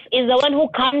wife is the one who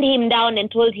calmed him down and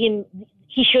told him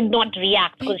he should not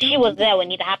react because she was there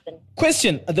when it happened.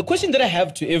 The question that I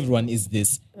have to everyone is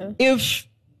this.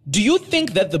 Do you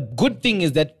think that the good thing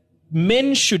is that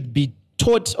men should be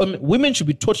taught, or women should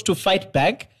be taught to fight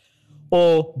back,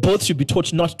 or both should be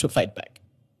taught not to fight back?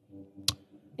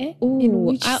 In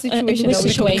which situation are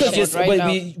we talking about right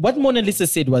now? What Mona Lisa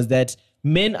said was that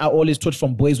men are always taught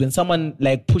from boys when someone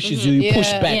like pushes you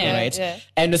push back, right? Yeah.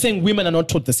 And they're saying women are not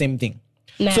taught the same thing.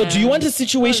 Nah. So do you want a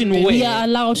situation where... We are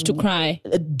allowed to cry.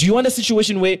 Do you want a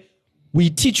situation where we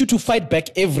teach you to fight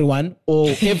back everyone, or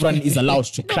everyone is allowed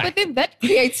to cry? No, but then that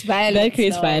creates violence. That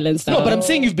creates violence. No, but I'm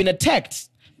saying you've been attacked.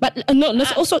 But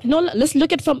let's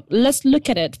look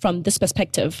at it from this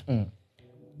perspective.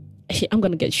 I'm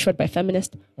gonna get shot by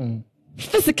feminists.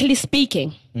 Physically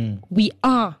speaking, we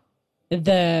are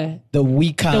the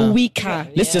weaker.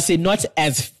 Let's just say not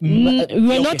as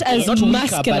we're not as not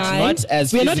masculine.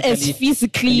 We're not as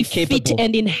physically fit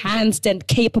and enhanced and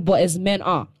capable as men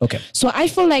are. Okay. So I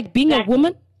feel like being a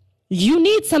woman, you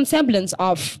need some semblance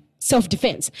of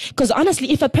self-defense. Because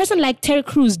honestly, if a person like Terry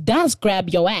Crews does grab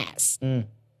your ass,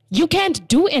 you can't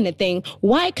do anything.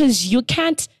 Why? Because you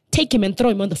can't take him and throw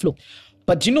him on the floor.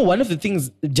 But you know, one of the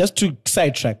things, just to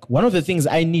sidetrack, one of the things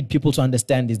I need people to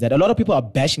understand is that a lot of people are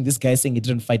bashing this guy saying he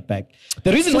didn't fight back.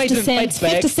 The reason why he didn't fight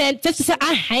back... 50%,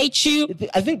 I hate you.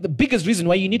 I think the biggest reason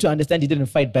why you need to understand he didn't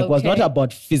fight back was not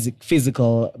about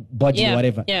physical body or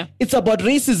whatever. Yeah. It's about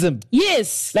racism.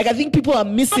 Yes. Like, I think people are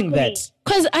missing that.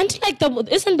 Because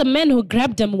isn't the man who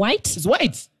grabbed him white? It's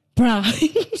white.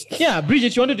 Bruh. Yeah,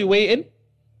 Bridget, you wanted to weigh in?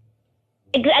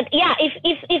 Exactly. Yeah,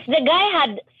 if the guy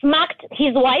had smacked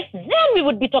his wife, then we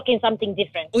would be talking something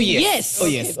different. Oh yes. Oh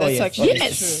yes. That's actually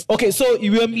true. Okay, so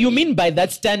you mean by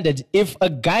that standard, if a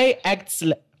guy acts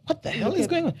like, what the hell is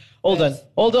going on? Hold on.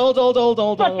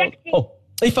 Oh,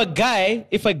 if a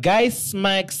guy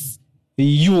smacks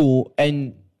you,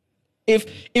 and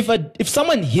if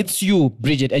someone hits you,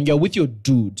 Bridget, and you're with your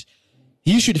dude,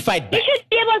 he should fight back. He should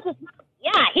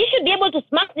be able to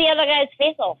smack the other guy's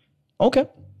face off. Okay.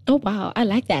 Oh, wow. I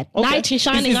like that. Okay. Knight in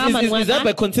shining armor. Is that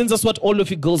by consensus what all of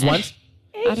you girls want?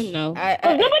 I don't know.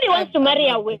 Because nobody wants to marry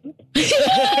a wimp.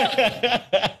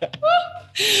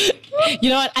 You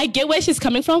know what? I get where she's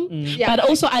coming from. But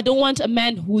also, I don't want a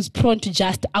man who's prone to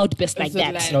just outburst like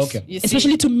that. Okay.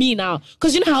 Especially to me now.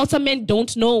 Because you know how some men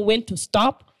don't know when to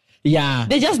stop? Yeah.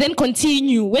 They just then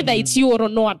continue, whether it's you or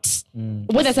not.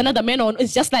 Whether it's another man or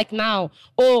it's just like now.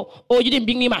 Oh, you didn't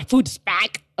bring me my food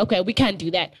back. Okay, we can't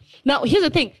do that. Now, here's the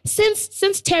thing.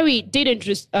 Since Terry didn't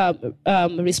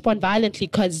respond violently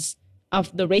because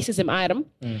of the racism item,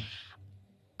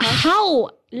 how,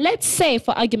 let's say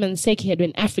for argument's sake, he had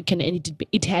been African and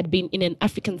it had been in an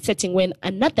African setting when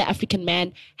another African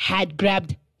man had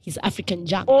grabbed his African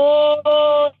junk.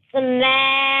 Oh,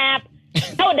 snap.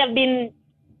 That would have been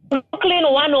Brooklyn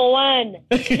 101.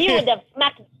 He would have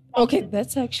smacked. Okay,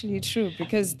 that's actually true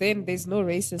because then there's no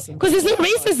racism. Because there's no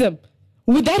racism.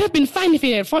 Would that have been fine if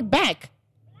he had fought back?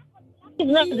 It's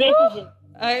not racism.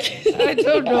 I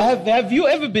don't know. Have you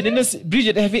ever been in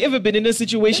Bridget, have you ever been in a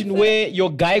situation where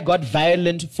your guy got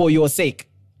violent for your sake?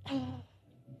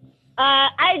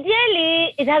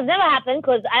 Ideally, it has never happened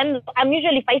because I'm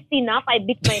usually feisty enough. I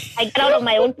get out of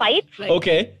my own fight.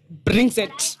 Okay. Brings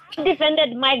it. I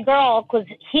defended my girl because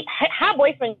her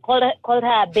boyfriend called her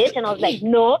a bitch, and I was like,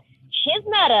 no, she's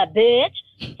not a bitch.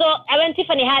 So I went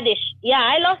Tiffany Haddish. Yeah,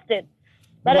 I lost it.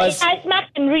 But I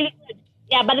smacked him really good.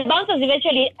 Yeah, but the bouncers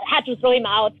eventually had to throw him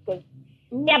out. But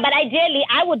ideally,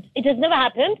 it has never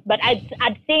happened, but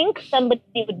I'd think somebody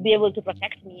would be able to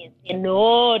protect me and say,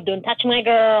 no, don't touch my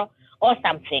girl or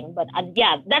something. But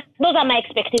those are my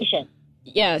expectations.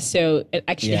 Yeah, so it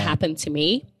actually happened to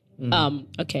me.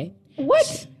 Okay.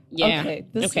 What? Yeah.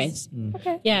 Okay.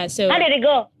 Okay. Yeah, so. How did it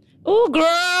go? Oh,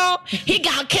 girl, he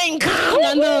got King Kong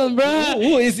on them, bro.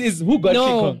 Who got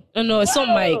King Kong? No, it's not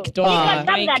Mike. He got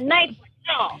done that night.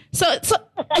 So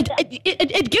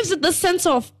it gives it the sense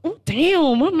of, oh,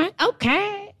 damn,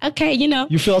 okay, you know.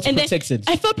 You felt protected.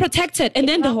 I felt protected. And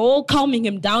then the whole calming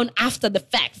him down after the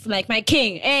fact. Like, my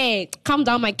king, hey, calm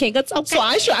down, my king. That's okay. So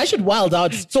I should wild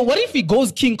out. So what if he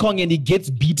goes King Kong and he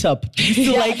gets beat up? Do you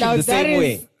still like him the same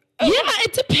way? Yeah,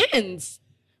 it depends.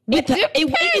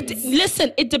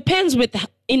 Listen, it depends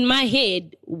in my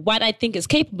head what I think is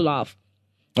capable of.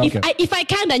 Okay. If I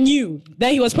kind of knew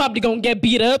that he was probably going to get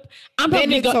beat up,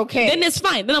 then it's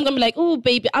fine. Then I'm going to be like, oh,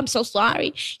 baby, I'm so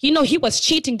sorry. You know, he was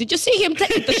cheating. Did you see him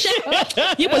taking the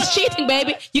shit? He was cheating,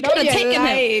 baby. You could have taken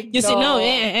him. You see, no,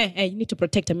 you need to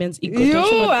protect a man's ego.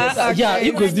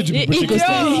 Egos need to be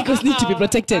protected. Egos need to be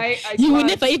protected. You will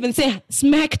never even say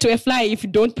smack to a fly if you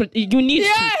don't. You need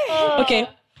to. Okay.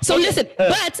 So listen,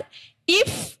 but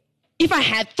if I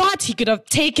had thought he could have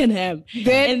taken him,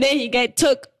 and then he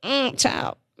took,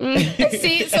 child.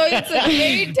 See, so it's a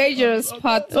very dangerous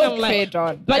path to tread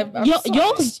on. But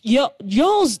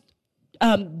yours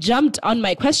jumped on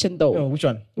my question though. Oh, which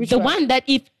one? The one that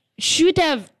if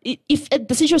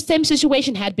the same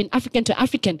situation had been African to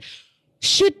African,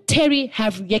 should Terry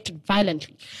have reacted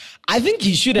violently? I think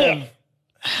he should have.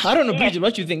 I don't know, Bridget,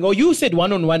 what you think? Oh, you said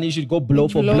one-on-one, you should go blow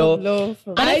for blow.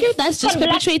 And I feel that's just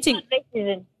perpetuating.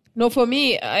 No, for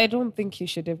me, I don't think he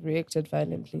should have reacted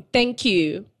violently. Thank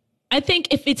you. I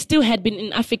think if it still had been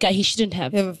in Africa, he shouldn't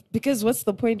have. Yeah, because what's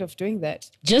the point of doing that?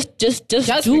 Just do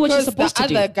what you're supposed to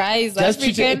do. Other guys, just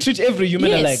treat every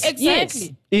human alike.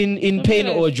 Exactly. In pain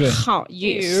or joy.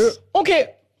 Yes.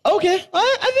 Okay.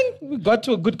 I think we got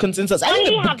to a good consensus.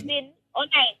 Only have been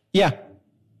Onai. Yeah.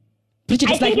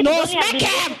 Bridget is like, it no, would only smack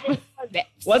have him. been-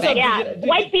 What's up? Yeah,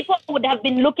 white people would have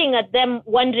been looking at them,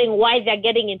 wondering why they're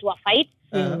getting into a fight.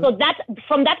 So that,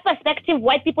 from that perspective,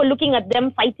 white people looking at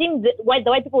them fighting, the white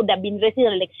people would have been racist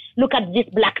and like, look at these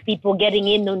black people getting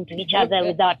in onto each other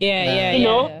without,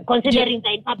 considering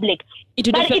they're in public. It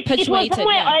would have But it was perpetuated.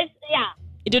 somewhere else,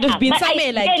 It would have been but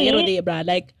somewhere like, really- you know, there, bruh.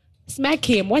 Like, smack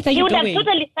him. What are you you would doing? have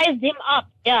totally sized him up.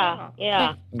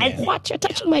 What? You're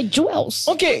touching my jewels.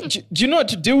 Okay, do you know what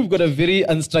to do? We've got a very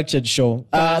unstructured show.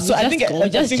 So I think we're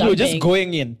just jumping.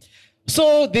 going in.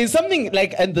 So there's something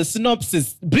like, and the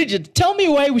synopsis. Bridget, tell me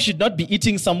why we should not be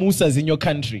eating samoosas in your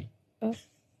country.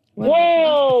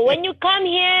 Whoa, when you come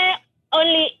here,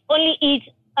 only eat,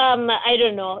 I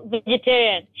don't know,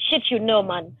 vegetarian. Shit, you know,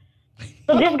 man.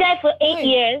 So this guy for 8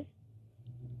 years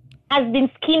has been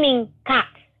skinning cats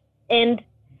and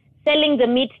selling the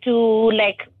meat to,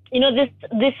 like, you know,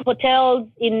 this hotels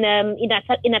in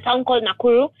a town called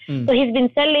Nakuru. So he's been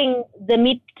selling the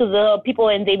meat to the people,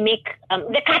 and they make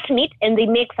the cat meat, and they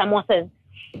make samosas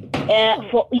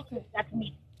for eating that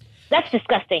meat. That's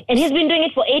disgusting. And he's been doing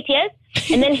it for 8 years,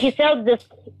 and then he sells this.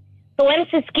 So once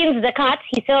he skins the cat,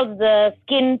 he sells the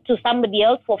skin to somebody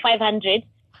else for 500,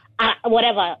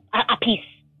 a piece.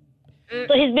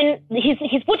 So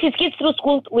he's put his kids through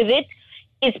school with it.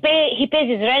 He pays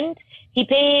his rent. He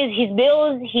pays his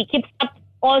bills. He keeps up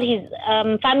all his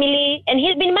family. And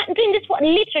he's been doing this for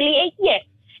literally 8 years.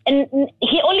 And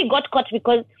he only got caught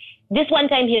because this one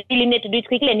time he really needed to do it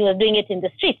quickly, and he was doing it in the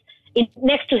streets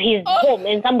next to his home,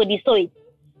 and somebody saw it.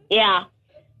 Yeah.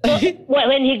 So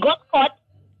when he got caught,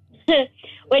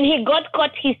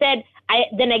 he said, I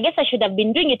guess I should have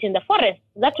been doing it in the forest.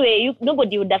 That way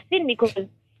nobody would have seen me, because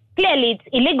clearly it's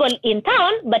illegal in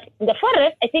town, but in the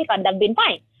forest, I think I'd have been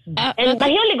fine. But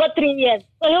he only got 3 years,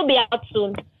 so he'll be out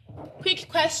soon. Quick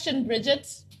question, Bridget.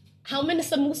 How many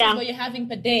samosas were you having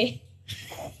per day?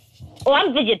 Oh,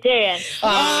 I'm vegetarian.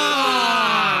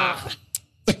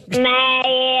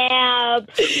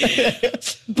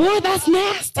 Boy, that's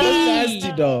nasty. That's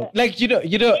nasty, though. Like, you know,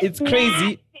 it's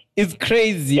crazy. It's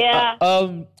crazy. Yeah.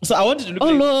 So I wanted to look.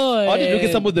 Lord. I wanted to look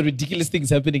at some of the ridiculous things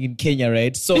happening in Kenya,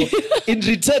 right? So in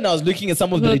return, I was looking at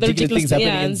some of the ridiculous things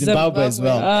happening in Zimbabwe as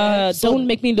well. Don't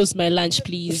make me lose my lunch,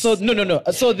 please. So no.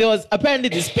 So there was apparently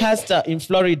this pastor in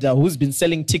Florida who's been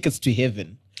selling tickets to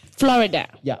heaven. Florida.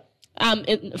 Yeah.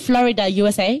 In Florida,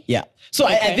 USA. Yeah. So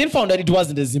I then found out it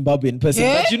wasn't a Zimbabwean person,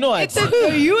 but you know what? It's in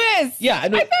the US. Yeah, I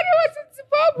know. I thought it was in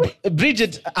Zimbabwe.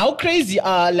 Bridget, how crazy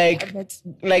are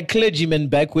like clergymen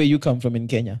back where you come from in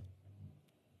Kenya?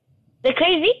 They're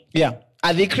crazy? Yeah.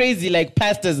 Are they crazy like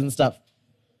pastors and stuff?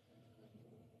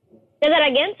 Say that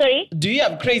again, sorry. Do you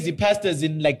have crazy pastors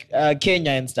in like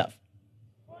Kenya and stuff?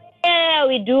 Yeah,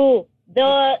 we do.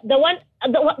 The one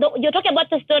you're talking about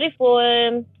the story for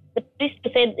the priest who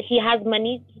said he has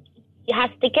money, he has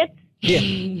tickets. Yeah.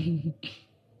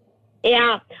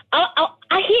 Yeah.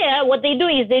 I hear what they do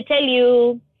is they tell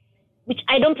you, which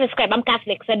I don't prescribe. I'm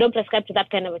Catholic, so I don't prescribe to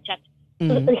that kind of a church.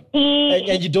 Mm-hmm. So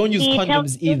and you don't use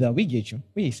condoms either. We get you.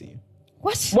 We see you.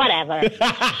 What? Whatever.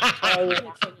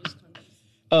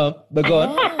 But go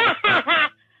on.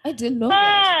 I didn't know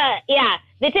that. Yeah.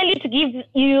 They tell you to give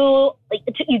you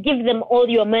give them all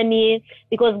your money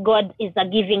because God is a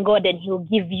giving God and He'll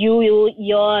give you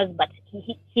yours. But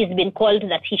he's been called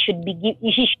that he should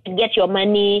get your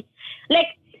money.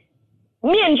 Like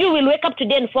me and you will wake up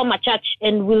today and form a church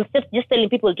and we'll just telling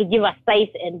people to give us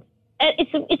tithes and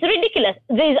it's ridiculous.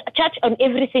 There is a church on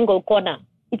every single corner.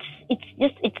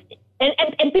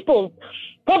 And people,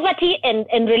 poverty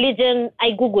and religion,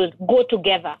 I googled, go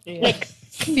together. Yeah. Like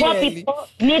poor people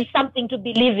need something to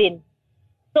believe in.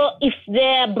 So if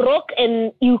they're broke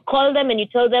and you call them and you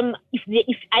tell them,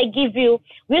 if I give you,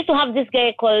 we used to have this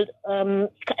guy called,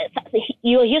 he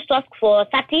used to ask for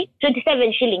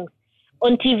 27 shillings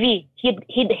on TV.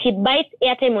 He'd buy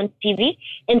airtime on TV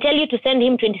and tell you to send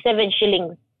him 27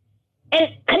 shillings. And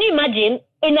can you imagine,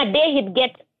 in a day he'd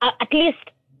get at least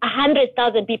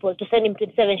 100,000 people to send him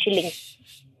 27 shillings.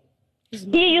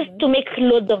 He used to make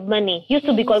loads of money. He used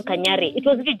to be called Kanyari. It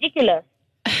was ridiculous.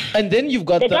 And then you've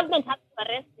got the government had to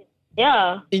arrest him.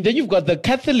 Yeah. And then you've got the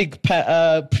Catholic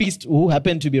priest who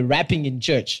happened to be rapping in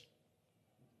church.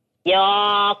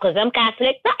 Yeah, because I'm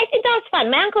Catholic. I think that was fun.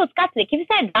 My uncle's Catholic. If he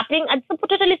started rapping, I'd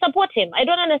totally support him. I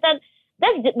don't understand.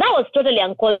 That was totally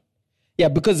uncalled. Yeah,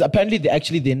 because apparently they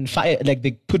actually then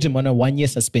they put him on a 1-year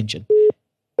suspension.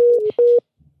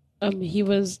 He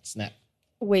was snap.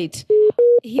 Wait,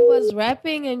 he was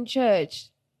rapping in church.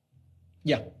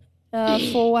 Yeah.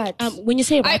 For what? When you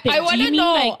say rapping, I want to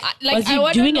know. was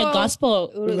he doing a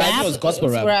gospel rap? It was gospel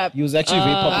rap. He was actually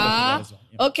very popular.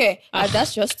 Okay,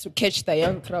 that's just to catch the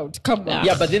young crowd. Come on.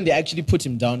 Yeah, but then they actually put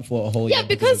him down for a whole year. Yeah,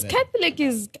 because Catholic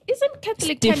isn't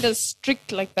Catholic kind of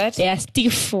strict like that? They are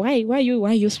stiff. Why you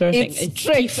surfing? It's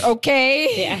strict,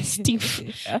 okay? They are stiff.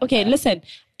 Okay, listen.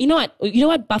 You know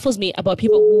what baffles me about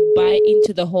people who buy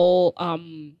into the whole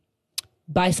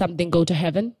buy something, go to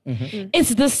heaven?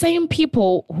 It's the same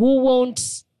people who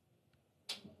won't,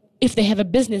 if they have a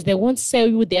business, they won't sell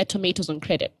you their tomatoes on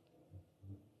credit.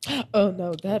 Oh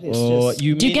no, that is just... Do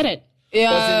you get it?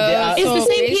 Yeah. It's the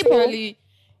same people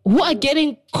who are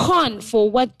getting conned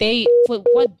for what they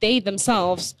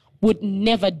themselves would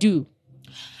never do.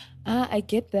 I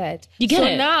get that. You get it?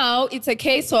 So now it's a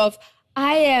case of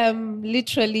I am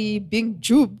literally being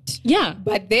duped. Yeah.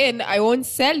 But then I won't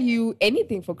sell you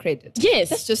anything for credit. Yes.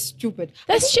 That's just stupid.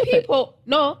 That's stupid.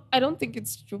 No, I don't think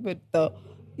it's stupid though.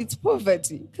 It's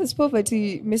poverty. Because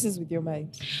poverty messes with your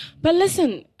mind. But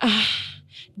listen,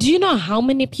 do you know how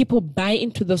many people buy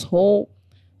into this whole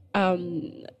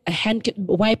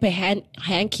wipe a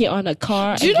hanky on a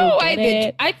car? Do you know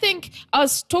why I think I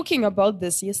was talking about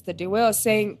this yesterday where I was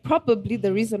saying probably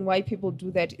the reason why people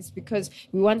do that is because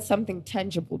we want something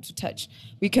tangible to touch.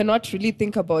 We cannot really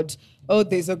think about,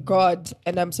 there's a God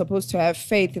and I'm supposed to have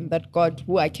faith in that God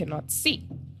who I cannot see.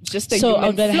 It's just a human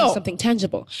I'm gonna flaw. have something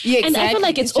tangible. Yeah, exactly. And I feel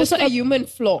like it's also just a human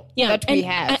flaw that we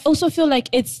have. I also feel like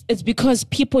it's because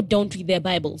people don't read their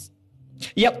Bibles.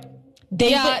 Yep.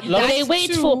 They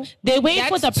wait for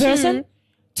the person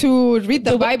to read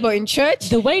the Bible in church.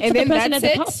 They wait for the person at the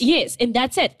house. house. Yes, and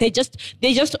that's it. They just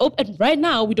open. Right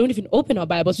now, we don't even open our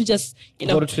Bibles. We just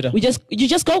go to Twitter. You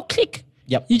just go click.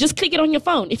 Yep. You just click it on your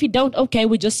phone. If you don't, okay,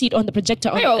 we just see it on the projector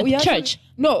at the church.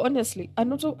 No, honestly, I'm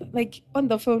not like on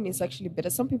the phone is actually better.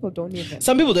 Some people don't even.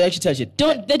 Some people don't actually touch it.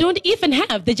 They don't even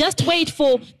have. They just wait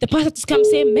for the pastor to come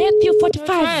say Matthew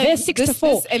 45 verse 6 to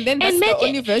 4. And then that's the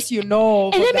only verse you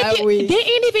know. And then that week. They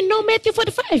ain't even know Matthew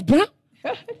 45, bro.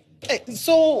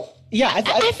 So yeah,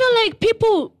 I feel like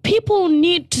people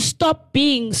need to stop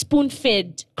being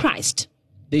spoon-fed Christ.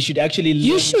 They should actually.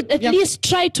 You should at least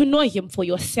try to know him for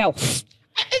yourself.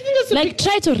 I think that's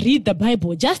try to read the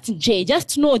Bible just to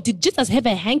know, did Jesus have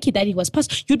a hanky that he was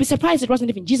passed? You'd be surprised it wasn't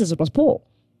even Jesus, it was Paul.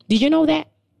 Did you know that?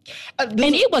 And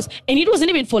it wasn't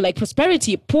even for like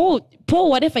prosperity. Paul,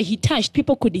 whatever he touched,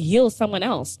 people could heal someone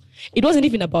else. It wasn't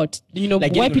even about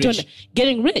like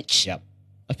getting rich. Yeah,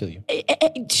 I feel you,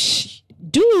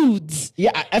 dudes.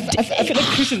 Yeah, I feel like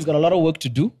Christians got a lot of work to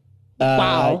do.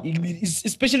 Wow.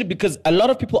 Especially because a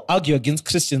lot of people argue against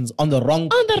Christians on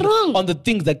the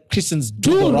things that Christians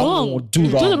do wrong. Do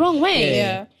the wrong way.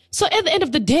 Yeah. So at the end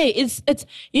of the day, it's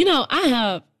I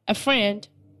have a friend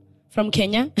from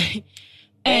Kenya,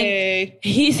 and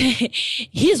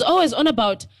he's always on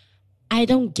about, I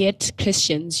don't get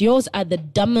Christians. Yours are the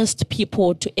dumbest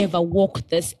people to ever walk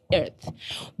this earth,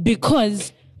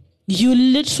 because you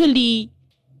literally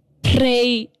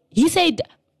pray. He said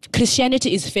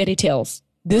Christianity is fairy tales.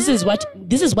 This is what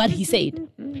he said.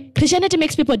 Christianity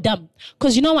makes people dumb.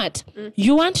 Because you know what?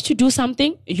 You want to do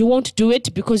something, you won't do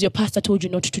it because your pastor told you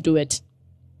not to do it.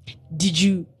 Do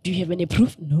you have any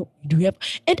proof? No. Do you have?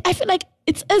 And I feel like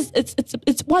it's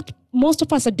what most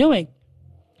of us are doing.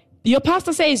 Your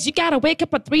pastor says you gotta wake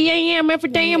up at 3 a.m. every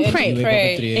day and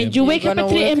pray. And you wake up at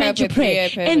 3 a.m. and you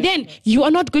pray. And then you are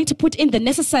not going to put in the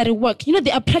necessary work.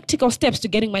 There are practical steps to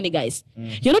getting money, guys.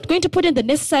 You're not going to put in the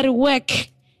necessary work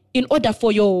in order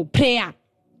for your prayer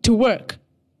to work.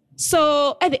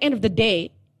 So at the end of the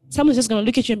day, someone's just gonna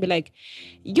look at you and be like,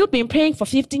 you've been praying for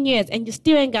 15 years and you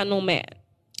still ain't got no man.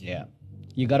 Yeah.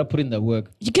 You gotta put in the work.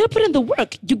 You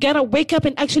gotta wake up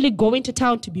and actually go into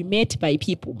town to be met by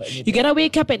people. You gotta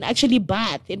wake up and actually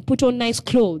bath and put on nice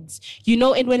clothes.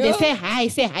 And when they say hi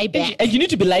back. And you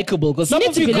need to be likable, because some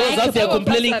of you girls out there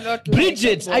complaining.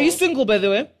 Bridgit, are you single, by the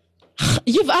way?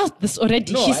 You've asked this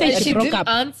already. No, she said she broke didn't up.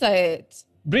 Answer it.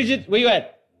 Bridgit, where you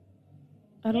at?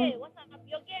 I don't. Hey, what's up?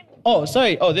 Your game. Oh,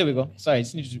 sorry. Oh, there we go. Sorry, I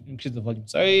just need to increase the volume.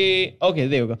 Sorry. Okay,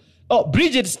 there we go. Oh,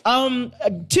 Bridgit,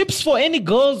 tips for any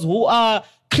girls who are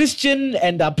Christian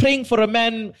and are praying for a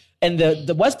man, and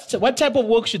what type of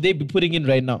work should they be putting in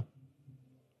right now?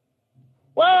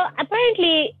 Well,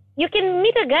 apparently you can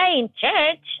meet a guy in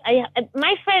church.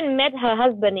 My friend met her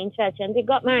husband in church and they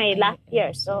got married last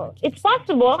year. So it's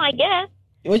possible, I guess.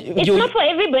 It's not for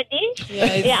everybody.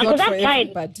 Yeah, because I've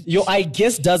tried. Your I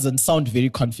guess doesn't sound very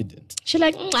confident. She's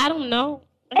like, I don't know.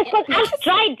 It's because I've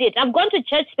tried it. I've gone to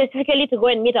church specifically to go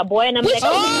and meet a boy, and I'm like,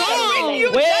 wait.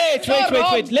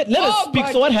 Let us speak.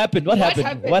 So what happened? What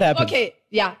happened? Okay,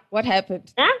 yeah. What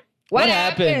happened? Huh? What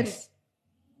happened?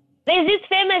 There's this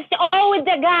famous, with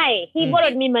the guy. He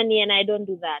borrowed me money and I don't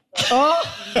do that.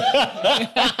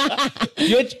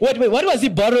 Wait, what was he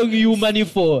borrowing you money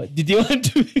for? Did you want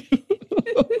to?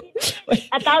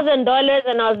 $1,000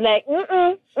 and I was like,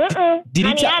 Did he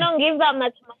honey, I don't give that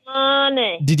much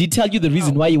money. Did he tell you the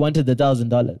reason why you wanted the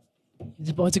 $1,000? He's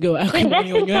about to go. That's just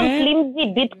some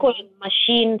flimsy Bitcoin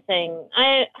machine thing.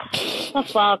 The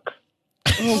fuck.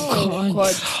 Oh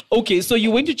God. Okay, so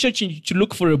you went to church to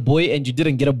look for a boy and you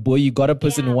didn't get a boy. You got a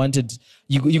person who wanted.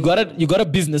 You got a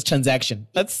business transaction.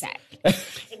 That's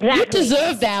Exactly. You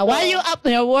deserve that. Why are you up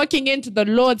there walking into the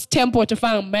Lord's temple to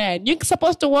find a man? You're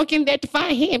supposed to walk in there to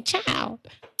find him, child.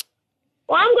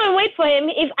 Well, I'm going to wait for him.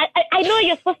 If I know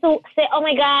you're supposed to say, oh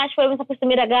my gosh, we're supposed to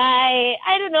meet a guy.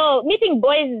 I don't know. Meeting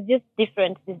boys is just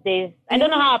different these days. I don't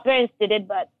know how our parents did it,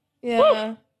 but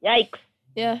yikes.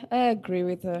 Yeah, I agree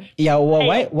with her. Yeah, well,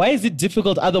 why is it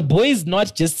difficult? Are the boys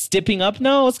not just stepping up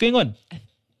now? What's going on?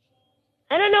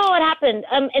 I don't know what happened.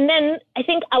 And then I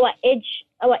think the age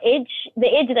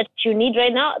that you need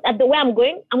right now, at the way I'm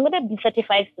going to be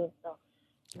 35 soon. So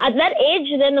at that age,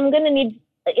 then I'm going to need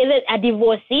either a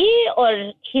divorcee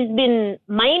or he's been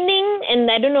mining and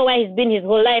I don't know where he's been his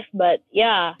whole life. But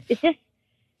yeah, it's just.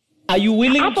 Are you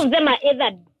willing? Half of them are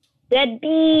either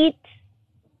deadbeat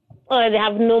or they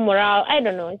have no morale. I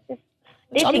don't know. It's just.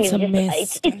 Dating is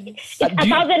just it's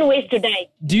 1,000 ways to die.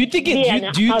 Do you think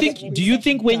do you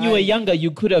think when you were younger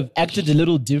you could have acted a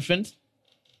little different?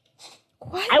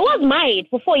 What? I was married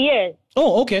for 4 years.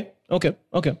 Oh, okay.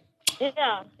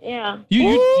 Yeah.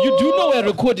 You do know we're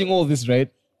recording all this,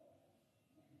 right?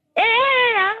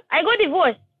 Yeah. I got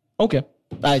divorced. Okay.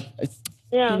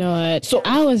 You know what? So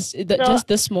I was just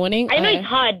this morning. I know it's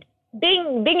hard.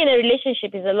 Being in a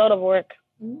relationship is a lot of work.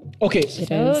 Okay.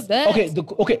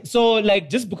 So like,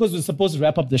 just because we're supposed to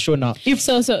wrap up the show now.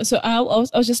 I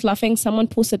was just laughing. Someone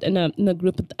posted in a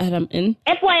group that I'm in.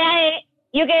 FYI,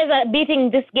 you guys are beating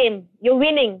this game. You're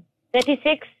winning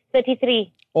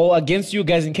 36-33. Oh, against you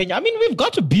guys in Kenya. I mean, we've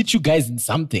got to beat you guys in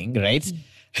something, right?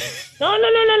 No.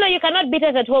 You cannot beat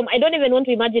us at home. I don't even want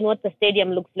to imagine what the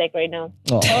stadium looks like right now.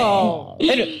 Oh.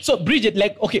 Anyway, so Bridget,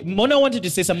 Mona wanted to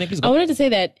say something. Please go. I wanted to say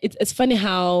that it's funny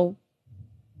how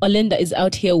Olinda is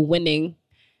out here winning.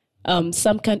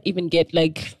 Some can't even get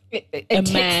like a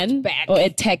man back. Or a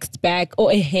text back or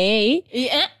a hey.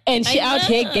 Yeah. And she out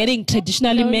here getting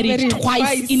traditionally married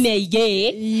twice in a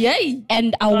year. Yay.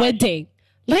 And a wedding.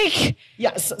 Like,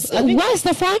 where's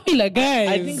the formula, guys?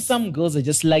 I think some girls are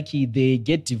just lucky. They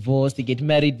get divorced, they get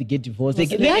married, they get divorced. They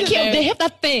have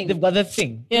that thing. They've got that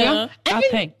thing. Yeah.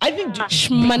 I think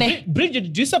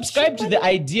Bridget, do you subscribe to the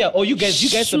idea, or you guys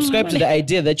subscribe to the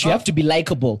idea that you have to be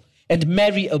likable and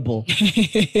marryable?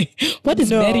 What is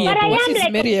marryable? But I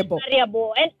am marryable.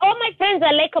 And all my friends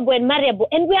are likable and marryable.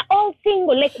 And we're all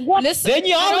single. Like, what? Then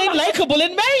you're all likable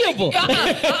and marryable.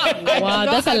 Wow,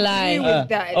 that's a lie.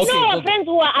 Our friends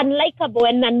who are unlikable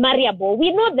and unmarryable,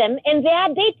 we know them and they are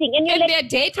dating. And they're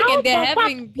dating and they're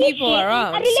having people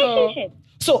around. A relationship.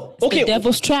 So, okay. The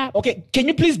devil's trap. Okay, can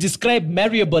you please describe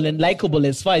marryable and likable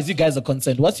as far as you guys are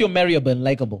concerned? What's your marryable and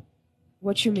likable?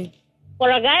 What you mean? For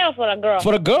a guy or for a girl?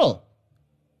 For a girl.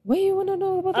 What do you want to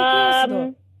know about the girls,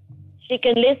 though? She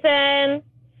can listen.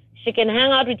 She can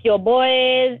hang out with your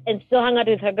boys and still hang out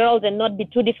with her girls and not be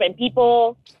two different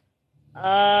people. She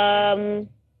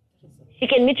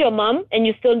can meet your mom and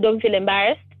you still don't feel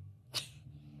embarrassed.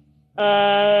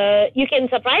 You can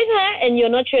surprise her and you're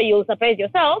not sure you'll surprise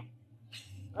yourself.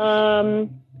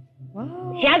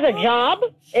 Wow. She has a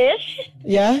job-ish.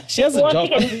 Yeah, she has a job.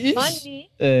 She can make money.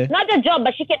 Not a job,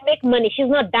 but she can make money. She's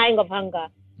not dying of hunger.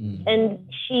 And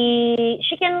she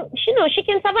can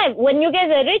survive. When you guys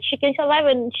are rich, she can survive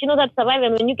and she knows how to survive.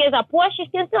 And when you guys are poor, she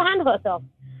can still handle herself.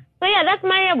 So yeah, that's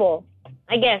marryable,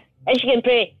 I guess. And she can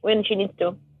pray when she needs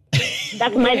to.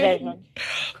 That's my version.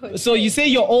 So you say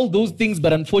you're all those things,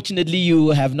 but unfortunately you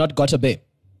have not got a babe.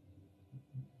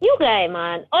 You guy,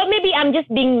 man. Or maybe I'm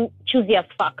just being choosy as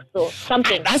fuck. So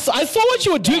something. I saw what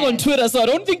you were doing on Twitter, so I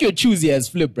don't think you're choosy as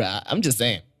flip, bruh. I'm just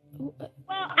saying. Well,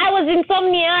 I was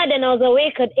insomnia and I was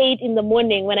awake at 8 in the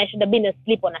morning when I should have been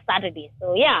asleep on a Saturday.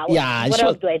 So yeah, what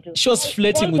else do I do? She was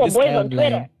flirting with this guy on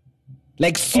Twitter.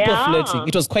 Like super flirting.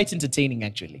 It was quite entertaining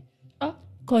actually. Oh,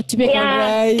 God, to be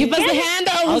honest. Give us the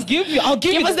handles. I'll give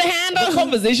you us the handles. The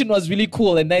conversation was really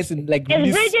cool and nice and like.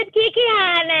 It's Bridgit Kiki,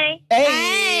 honey.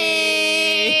 Hey.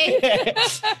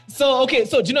 So do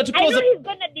you know to close? I know he's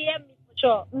gonna DM me for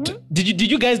sure. Mm-hmm.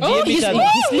 Did you guys DM each other?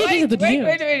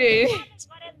 Wait.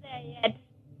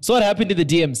 So what happened in the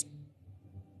DMs?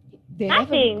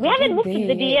 Nothing. We haven't moved to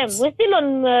the DM. We're still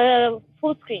on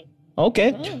full screen.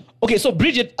 Okay. Okay, so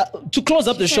Bridgit, to close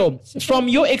up the show, from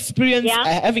your experience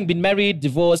having been married,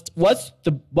 divorced, what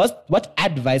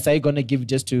advice are you gonna give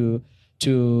just to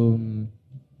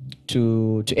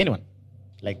anyone?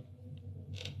 Like,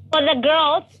 for the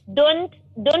girls, don't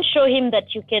show him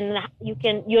that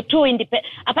you're too independent.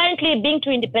 Apparently, being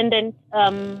too independent,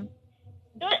 don't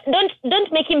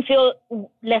make him feel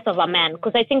less of a man,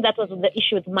 because I think that was the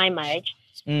issue with my marriage.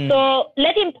 So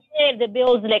let him pay the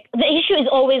bills. Like, the issue is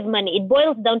always money. It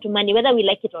boils down to money, whether we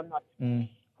like it or not.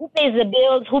 Who pays the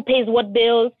bills? Who pays what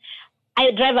bills?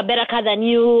 I drive a better car than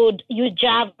you. You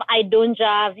drive, I don't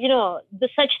drive. The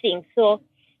such things. So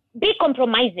be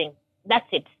compromising. That's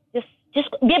it. Just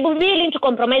be willing to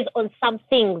compromise on some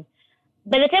things.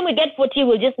 By the time we get 40,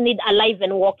 we'll just need alive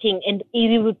and walking, and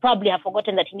he will probably have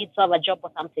forgotten that he needs to have a job or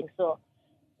something. So,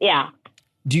 yeah.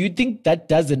 Do you think that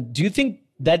doesn't? Do you think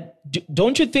that?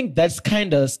 Don't you think that's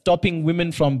kind of stopping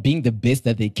women from being the best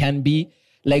that they can be?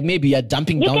 Like, maybe you're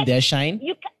dumping down their shine.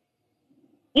 You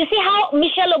see how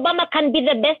Michelle Obama can be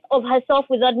the best of herself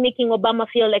without making Obama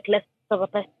feel like less of a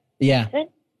person. Yeah.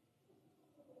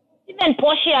 Even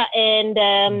Portia and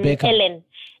Ellen.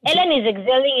 Ellen is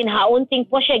excelling in her own thing.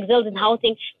 Portia excels in her own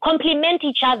thing. Complement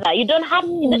each other. You don't have.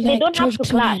 They don't have to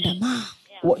clash.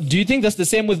 Do you think that's the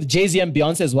same with Jay-Z and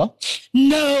Beyonce as well?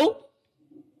 No.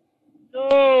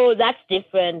 No, that's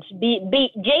different.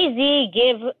 Jay-Z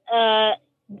gave.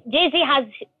 Jay-Z has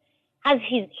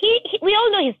his. We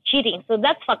all know he's cheating, so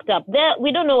that's fucked up.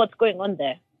 We don't know what's going on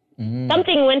there.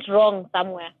 Something went wrong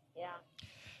somewhere.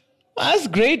 That's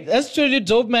great. That's really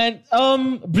dope, man.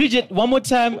 Bridgit, one more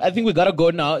time. I think we gotta go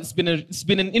now. It's been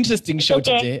an interesting show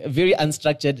today. Very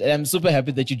unstructured. And I'm super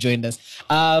happy that you joined us.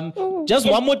 Just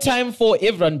one more time for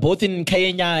everyone, both in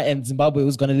Kenya and Zimbabwe,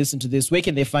 who's gonna listen to this. Where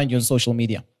can they find you on social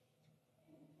media?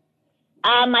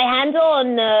 My handle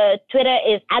on Twitter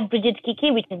is @Bridgit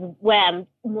Kiki, which is where I'm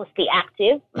mostly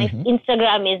active. My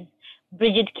Instagram is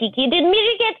Bridgit Kiki. Did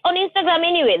Miri get on Instagram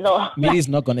anyway, though? Miri's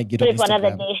not gonna get on Instagram. For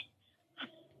another day.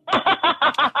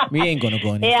 Me ain't gonna go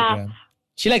on Instagram.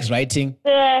 She likes writing.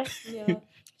 Yeah.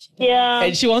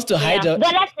 And she wants to hide her.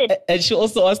 But that's it. And she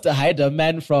also wants to hide her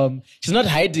man from. She's not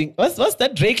hiding. What's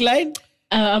that Drake line?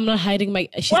 I'm not hiding my.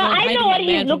 She's well, not I hiding know what my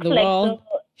he man looks from the like. world.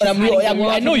 But I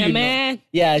know you know. Man.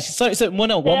 Yeah. Sorry,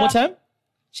 Mona. One more time.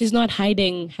 She's not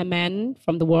hiding her man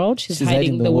from the world. She's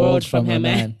hiding the world from her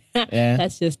man. Yeah.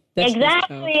 That's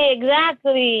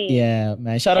exactly. Yeah,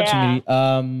 man. Shout out to me.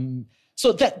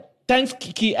 So thanks,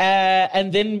 Kiki.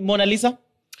 And then Mona Lisa.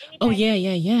 Oh,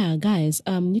 yeah. Guys,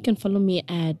 you can follow me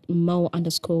at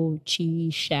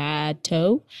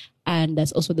Moe_Chishato. And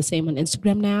that's also the same on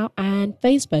Instagram now. And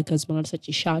Facebook as Moe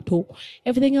Chishato.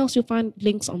 Everything else, you'll find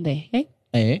links on there. Okay?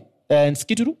 Hey. And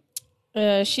Skittles?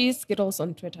 She's Skittles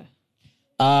on Twitter.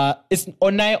 It's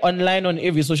Onai online on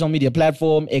every social media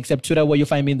platform except Twitter, where you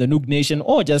find me in the Noog Nation,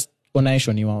 or just Onai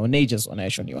Shoniwa, Onai just Onai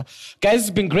Shoniwa. Guys, it's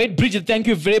been great. Bridgit, thank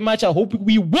you very much. I hope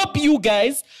we whoop you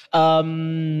guys.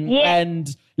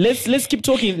 And let's keep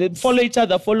talking. Follow each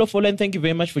other. Follow. And thank you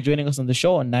very much for joining us on the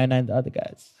show on 99 the other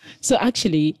guys. So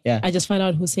actually, I just found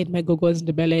out who said my gogo is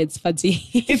Ndebele. It's Fadzi.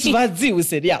 It's Fadzi who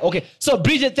said, yeah. Okay. So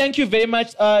Bridgit, thank you very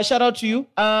much. Shout out to you.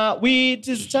 It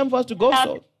is time for us to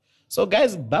go. So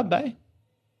guys, bye-bye.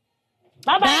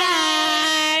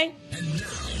 Bye-bye.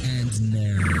 And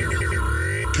now.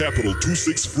 Capital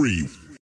 263